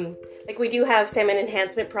that, like we do have salmon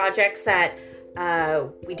enhancement projects that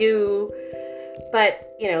we do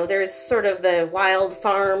But, you know, there's sort of the wild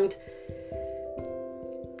farmed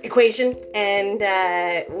equation, and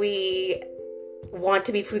we want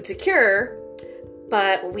to be food secure,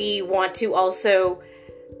 but we want to also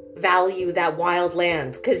value that wild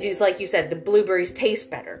land, because just like you said, the blueberries taste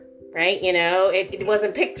better, right? You know, it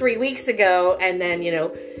wasn't picked 3 weeks ago, and then, you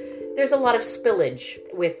know, there's a lot of spillage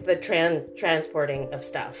with the transporting of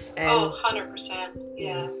stuff. And 100%.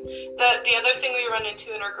 Yeah. The other thing we run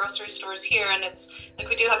into in our grocery stores here, and it's like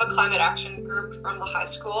we do have a climate action group from the high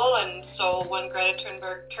school, and so when Greta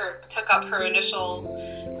Thunberg took up her initial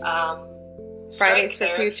Fridays for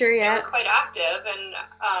Future, they were quite active, and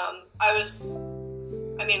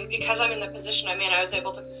because I'm in the position I'm in, I was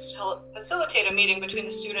able to facilitate a meeting between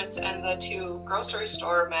the students and the two grocery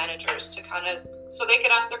store managers to kind of, so they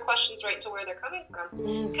could ask their questions right to where they're coming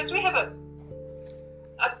from. Because we have a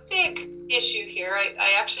big issue here.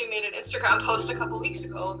 I actually made an Instagram post a couple weeks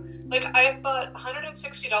ago. Like, I bought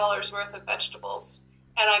 $160 worth of vegetables,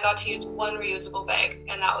 and I got to use one reusable bag,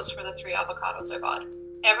 and that was for the 3 avocados I bought.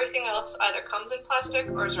 Everything else either comes in plastic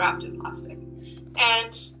or is wrapped in plastic.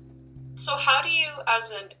 And so how do you,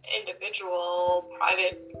 as an individual,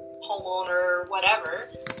 private homeowner,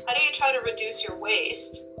 whatever, how do you try to reduce your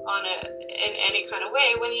waste in any kind of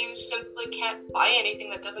way when you simply can't buy anything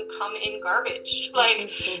that doesn't come in garbage? Like, and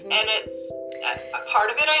it's a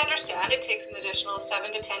part of it, I understand. It takes an additional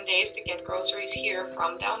 7 to 10 days to get groceries here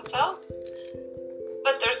from down south.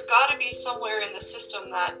 But there's got to be somewhere in the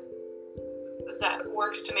system that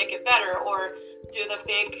works to make it better. Or do the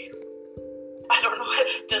big, I don't know,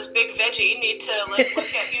 does Big Veggie need to like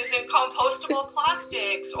look at using compostable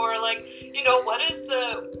plastics? Or like, you know, what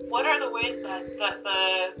are the ways that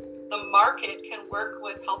the market can work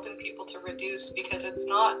with helping people to reduce? Because it's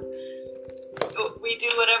not, we do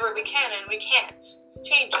whatever we can and we can't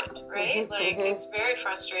change it, right? Like, it's very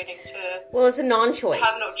frustrating to, well, it's a non-choice,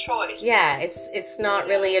 have no choice. Yeah, it's not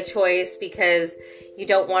really a choice, because you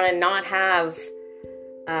don't want to not have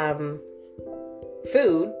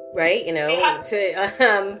food, right? You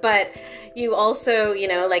know, but you also, you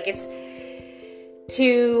know, like, it's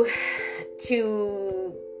to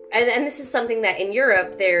and this is something that in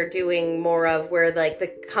Europe they're doing more of, where like the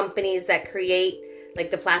companies that create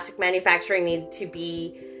like the plastic manufacturing need to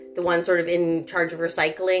be the ones sort of in charge of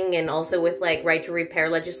recycling, and also with like right to repair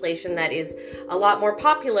legislation that is a lot more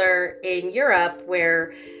popular in Europe,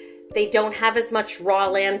 where they don't have as much raw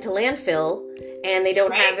land to landfill, and they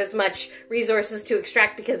don't have as much resources to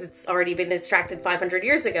extract because it's already been extracted 500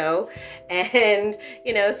 years ago. And,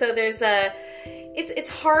 you know, so there's it's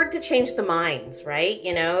hard to change the minds, right?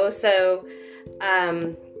 You know, so,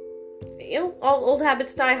 you know, all old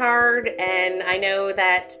habits die hard. And I know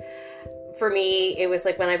that for me, it was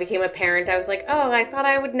like when I became a parent, I was like, oh, I thought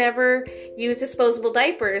I would never use disposable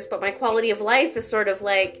diapers, but my quality of life is sort of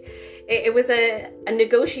like, it was a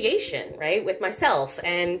negotiation, right, with myself.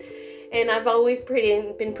 And I've always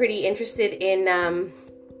been pretty interested in,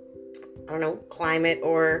 I don't know, climate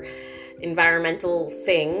or environmental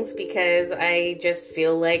things, because I just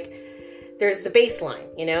feel like there's the baseline,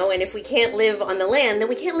 you know, and if we can't live on the land, then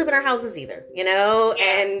we can't live in our houses either, you know.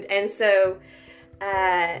 And so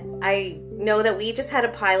I know that we just had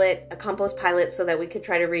a compost pilot, so that we could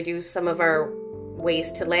try to reduce some of our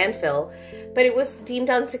waste to landfill, but it was deemed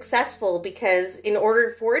unsuccessful, because in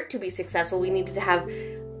order for it to be successful, we needed to have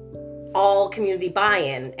all community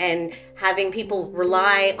buy-in, and having people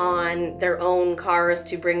rely on their own cars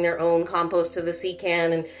to bring their own compost to the sea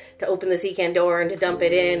can, and to open the sea can door and to dump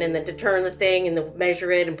it in, and then to turn the thing and to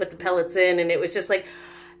measure it and put the pellets in. And it was just like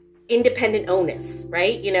independent onus,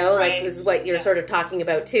 right? You know, like this is what you're sort of talking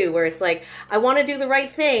about too, where it's like, I want to do the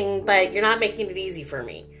right thing, but you're not making it easy for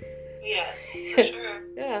me. Yeah, for sure.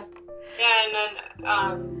 Yeah, and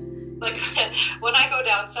then like when I go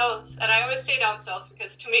down south, and I always say down south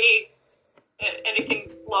because to me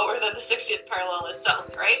anything lower than the 60th parallel is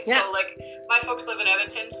south, right? Yeah. So like my folks live in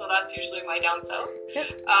Edmonton, so that's usually my down south.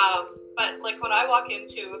 Yep. But like when I walk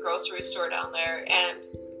into a grocery store down there, and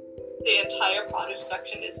the entire produce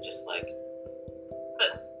section is just like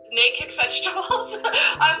the naked vegetables,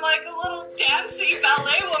 I'm like a little dancing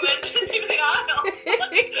ballet woman through the aisles,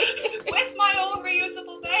 like, with my own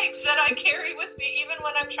reusable bags that I carry with me even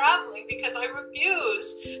when I'm traveling, because I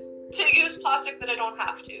refuse to use plastic that I don't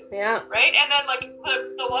have to. Yeah. Right? And then like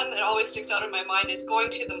the one that always sticks out in my mind is going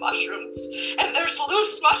to the mushrooms, and there's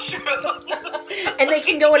loose mushrooms. And they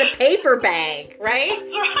can go in a paper bag, right?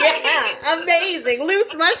 That's right. Yeah, amazing.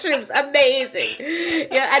 Loose mushrooms, amazing.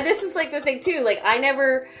 Yeah, and this is like the thing too, like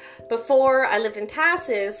before I lived in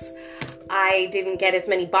Tassis, I didn't get as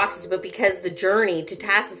many boxes, but because the journey to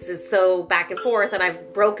Tassus is so back and forth, and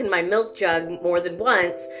I've broken my milk jug more than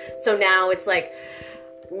once, so now it's like,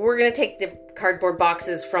 we're going to take the cardboard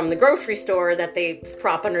boxes from the grocery store that they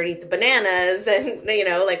prop underneath the bananas, and, you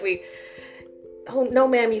know, like oh, no,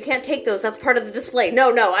 ma'am, you can't take those. That's part of the display.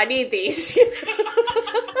 No, I need these.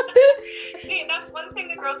 See, that's one thing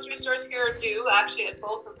the grocery stores here do, actually, at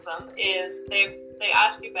both of them, is they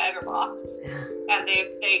ask you bag or box, and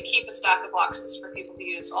they keep a stack of boxes for people to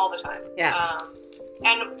use all the time. Yeah.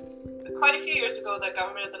 And quite a few years ago, the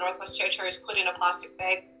government of the Northwest Territories put in a plastic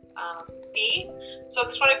bag fee. So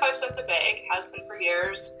it's 25 cents a bag, has been for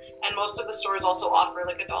years, and most of the stores also offer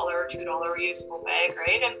like $1 or $2 reusable bag,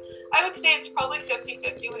 right? And I would say it's probably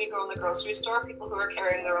 50-50 when you go in the grocery store, people who are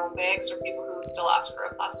carrying their own bags or people who still ask for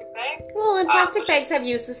a plastic bag. Well, and plastic bags have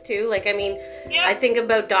uses too. Like, I mean, I think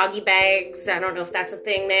about doggy bags. I don't know if that's a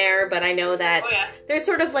thing there, but I know that there's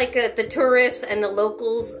sort of like the tourists and the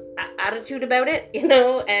locals attitude about it, you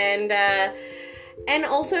know, and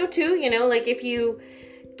also too, you know, like if you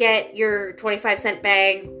get your 25-cent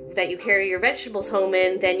bag that you carry your vegetables home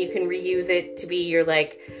in, then you can reuse it to be your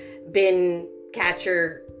like bin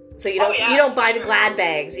catcher. So you don't buy the Glad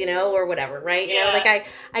bags, you know, or whatever, right? You know, like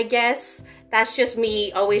I guess that's just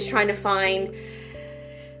me always trying to find,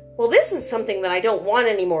 well, this is something that I don't want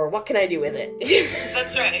anymore. What can I do with it?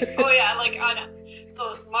 That's right. Oh yeah, like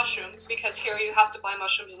so mushrooms, because here you have to buy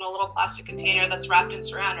mushrooms in a little plastic container that's wrapped in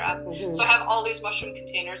saran wrap. Mm-hmm. So I have all these mushroom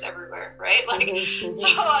containers everywhere, right? Like,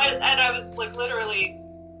 so I was like literally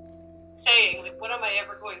saying, like, what am I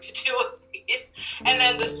ever going to do with these? And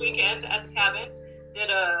then this weekend at the cabin, did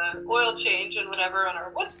a oil change and whatever on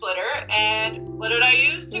our wood splitter, and what did I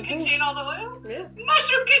use to contain all the oil? Yeah.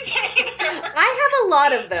 Mushroom container. I have a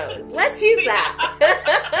lot of those. Let's use that.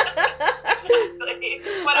 Exactly.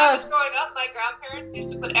 When I was growing up, my grandparents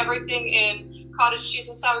used to put everything in cottage cheese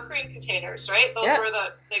and sour cream containers, right? Those were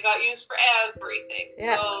they got used for everything.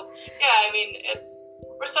 Yeah. So yeah, I mean,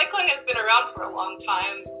 recycling has been around for a long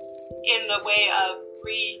time in the way of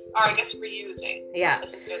reusing. Yeah.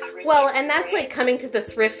 Well, and that's like coming to the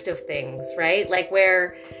thrift of things, right? Like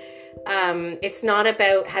where it's not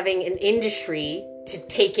about having an industry to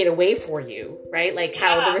take it away for you, right? Like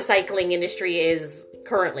how the recycling industry is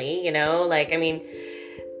currently, you know? Like, I mean,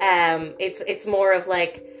 it's more of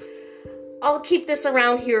like, I'll keep this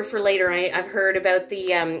around here for later. I've heard about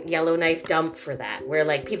the Yellowknife dump for that, where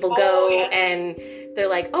like people go and they're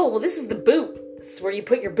like, oh, well, this is the boot. This is where you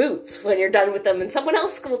put your boots when you're done with them, and someone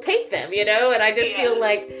else will take them, you know? And I just feel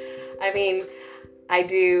like, I'm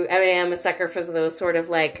a sucker for those sort of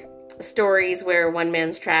like stories where one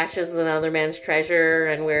man's trash is another man's treasure,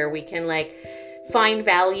 and where we can like find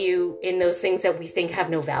value in those things that we think have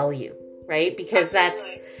no value, right? Because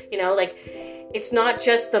that's, you know, like, it's not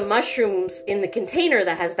just the mushrooms in the container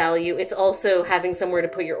that has value, it's also having somewhere to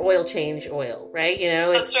put your oil change oil, right? You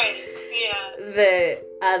know, that's right. Yeah. The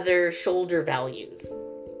other shoulder values.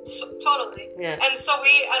 So, totally. Yeah. And so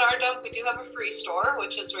at our dump, we do have a free store,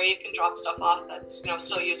 which is where you can drop stuff off that's, you know,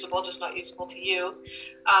 still usable, just not usable to you.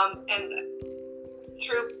 And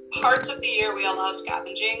through parts of the year, we allow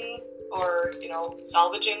scavenging or, you know,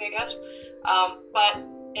 salvaging, I guess. But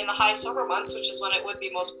in the high summer months, which is when it would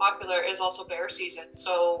be most popular, is also bear season.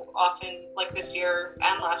 So often, like this year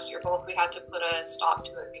and last year both, we had to put a stop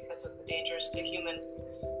to it because of the dangers to human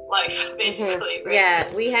life, basically. Mm-hmm. Right?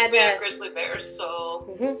 Yeah, we have grizzly bears,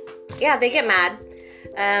 so... Mm-hmm. Yeah, they get mad.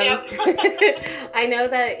 I know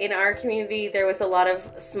that in our community there was a lot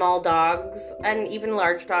of small dogs and even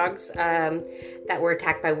large dogs that were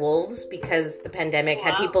attacked by wolves because the pandemic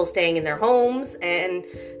had people staying in their homes, and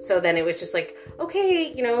so then it was just like,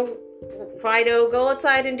 okay, you know, Fido, go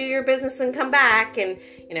outside and do your business and come back, and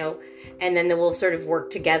you know, and then the wolves sort of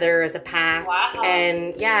worked together as a pack.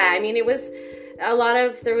 And yeah, I mean, it was a lot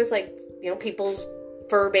of, there was like, you know, people's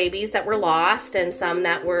fur babies that were lost and some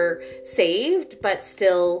that were saved, but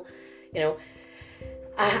still, you know,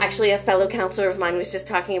 actually a fellow counselor of mine was just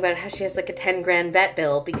talking about how she has like a 10 grand vet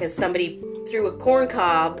bill because somebody threw a corn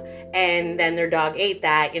cob and then their dog ate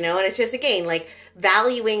that, you know, and it's just, again, like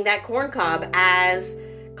valuing that corn cob as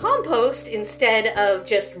compost instead of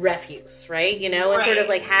just refuse, right? You know, and sort of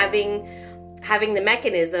like having the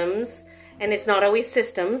mechanisms. And it's not always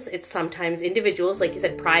systems. It's sometimes individuals, like you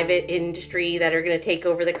said, private industry that are going to take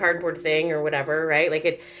over the cardboard thing or whatever, right?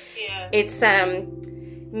 Like it's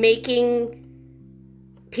making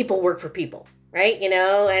people work for people, right? You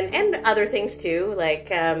know, and other things too. Like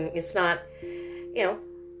it's not, you know,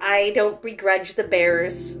 I don't begrudge the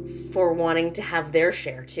bears for wanting to have their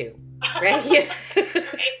share too, right?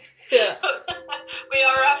 Yeah. We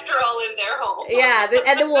are, after all, in their home. Yeah,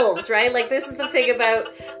 and the wolves, right? Like, this is the thing about,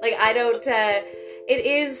 like, I don't, it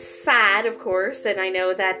is sad, of course, and I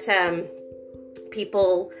know that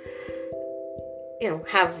people,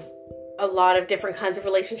 have a lot of different kinds of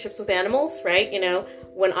relationships with animals, right?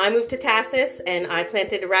 When I moved to Tassus and I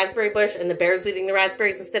planted a raspberry bush and the bear's eating the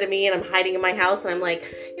raspberries instead of me, and I'm hiding in my house and I'm like,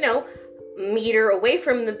 meter away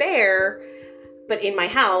from the bear, but in my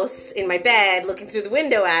house, in my bed, looking through the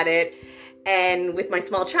window at it, and with my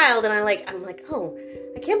small child, and I'm like, oh,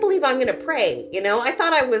 I can't believe I'm gonna pray. I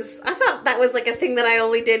thought that was like a thing that I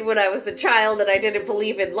only did when I was a child and I didn't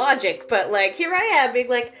believe in logic, but like, here I am being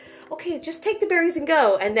like, okay, just take the berries and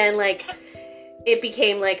go. And then like, it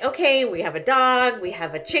became like, okay, we have a dog, we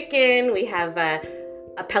have a chicken, we have a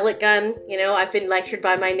pellet gun. I've been lectured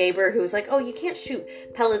by my neighbor who's like, oh, you can't shoot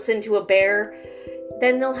pellets into a bear.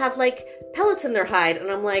 Then they'll have like pellets in their hide. And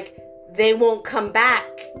I'm like, they won't come back,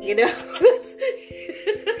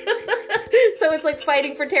 So it's like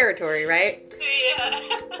fighting for territory, right?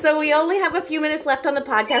 Yeah. So we only have a few minutes left on the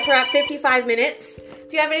podcast. We're at 55 minutes. Do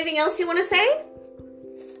you have anything else you want to say?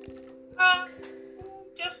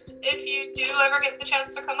 Just if you do ever get the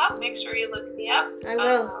chance to come up, make sure you look me up. I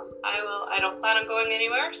will. I don't plan on going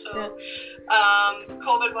anywhere. So,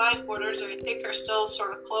 COVID-wise, borders I think are still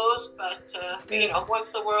sort of closed. But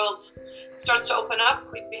once the world starts to open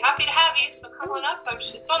up, we'd be happy to have you. So come on up.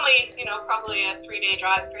 It's only probably a 3-day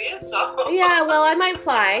drive for you. So yeah, well, I might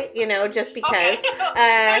fly. Just because. Okay.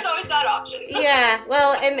 There's always that option. Yeah.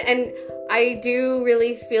 Well, and I do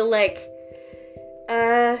really feel like,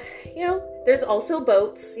 there's also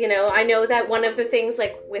boats, I know that one of the things,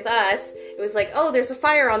 like, with us, it was like, oh, there's a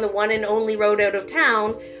fire on the one and only road out of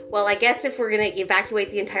town. Well, I guess if we're going to evacuate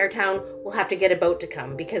the entire town, we'll have to get a boat to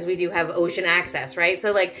come because we do have ocean access, right?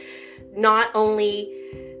 So, like, not only,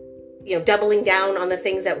 doubling down on the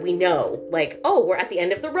things that we know, like, oh, we're at the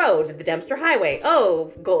end of the road, the Dempster Highway.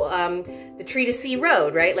 Oh, the Tree to Sea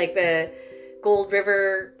Road, right? Like the Gold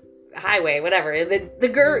River Highway, whatever.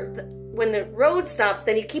 When the road stops,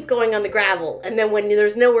 then you keep going on the gravel. And then when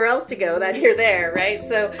there's nowhere else to go, then you're there, right?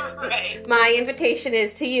 So right. My invitation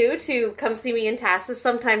is to you to come see me in Tassus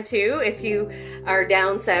sometime too, if you are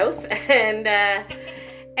down south. And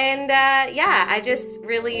I just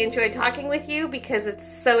really enjoyed talking with you because it's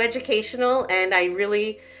so educational, and I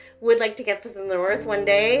really would like to get to the north one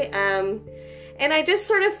day. And I just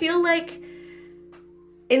sort of feel like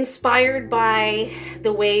inspired by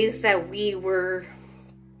the ways that we were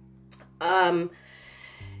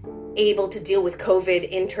able to deal with COVID,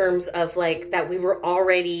 in terms of like that we were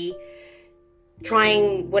already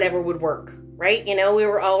trying whatever would work, right? We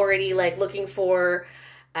were already like looking for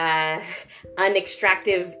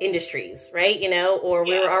unextractive industries, right? Or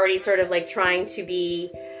we were already sort of like trying to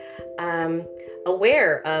be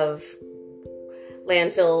aware of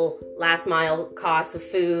landfill, last mile costs of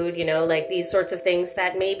food, like these sorts of things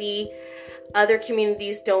that maybe other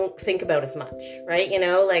communities don't think about as much, right?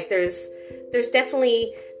 Like there's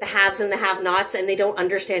definitely the haves and the have-nots, and they don't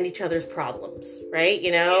understand each other's problems, right?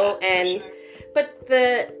 Yeah, and sure. But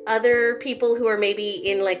the other people who are maybe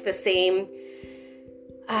in like the same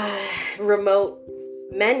remote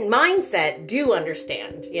mindset do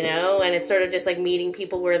understand, and it's sort of just like meeting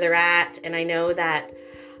people where they're at. And I know that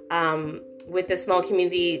with the small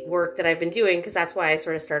community work that I've been doing, because that's why I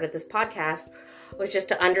sort of started this podcast, was just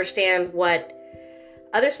to understand what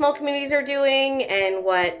other small communities are doing and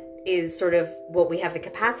what is sort of what we have the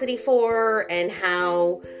capacity for, and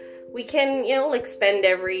how we can, like spend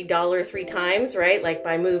every dollar 3 times, right? Like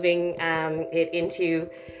by moving it into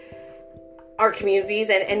our communities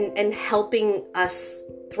and helping us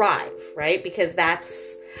thrive, right? Because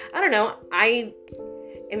that's, I don't know, I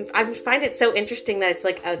find it so interesting that it's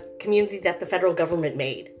like a community that the federal government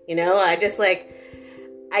made,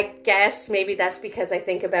 I guess maybe that's because I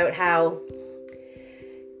think about how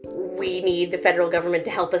we need the federal government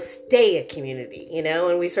to help us stay a community,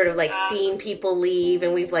 and we sort of like seen people leave,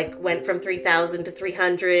 and we've like went from 3,000 to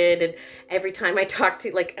 300. And every time I talk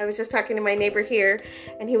to, like, I was just talking to my neighbor here,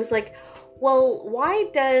 and he was like, well, why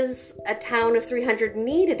does a town of 300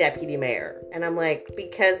 need a deputy mayor? And I'm like,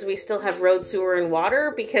 because we still have road, sewer, and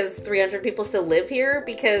water, because 300 people still live here,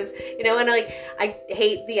 because, and I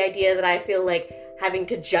hate the idea that I feel like having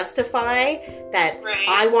to justify that right.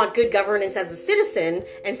 I want good governance as a citizen,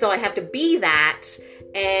 and so I have to be that.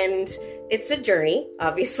 And it's a journey,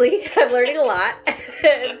 obviously. I'm learning a lot.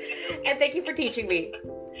 and thank you for teaching me.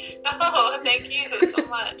 Oh, thank you so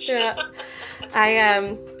much. Yeah.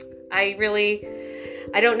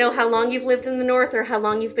 I don't know how long you've lived in the north or how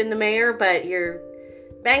long you've been the mayor, but you're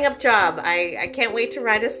bang up job. I can't wait to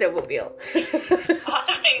ride a snowmobile.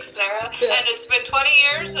 Thanks, Sarah. And it's been 20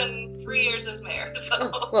 years and 3 years as mayor.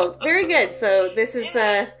 So. Well, very good. So this is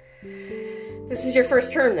your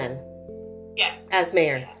first term then? Yes. As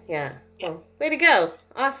mayor. Yeah. Well, way to go.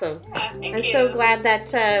 Awesome. Yeah, thank I'm you. so glad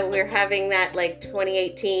that we're having that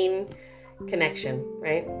 2018 connection,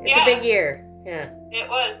 right? It's a big year. Yeah. It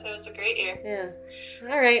was a great year.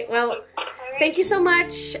 Yeah. All right. Well, thank you so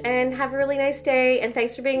much and have a really nice day. And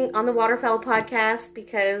thanks for being on the Waterfowl podcast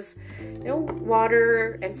because,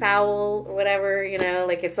 water and fowl or whatever,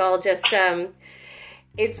 it's all just,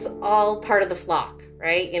 it's all part of the flock,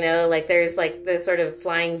 right? There's the sort of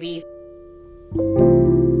flying V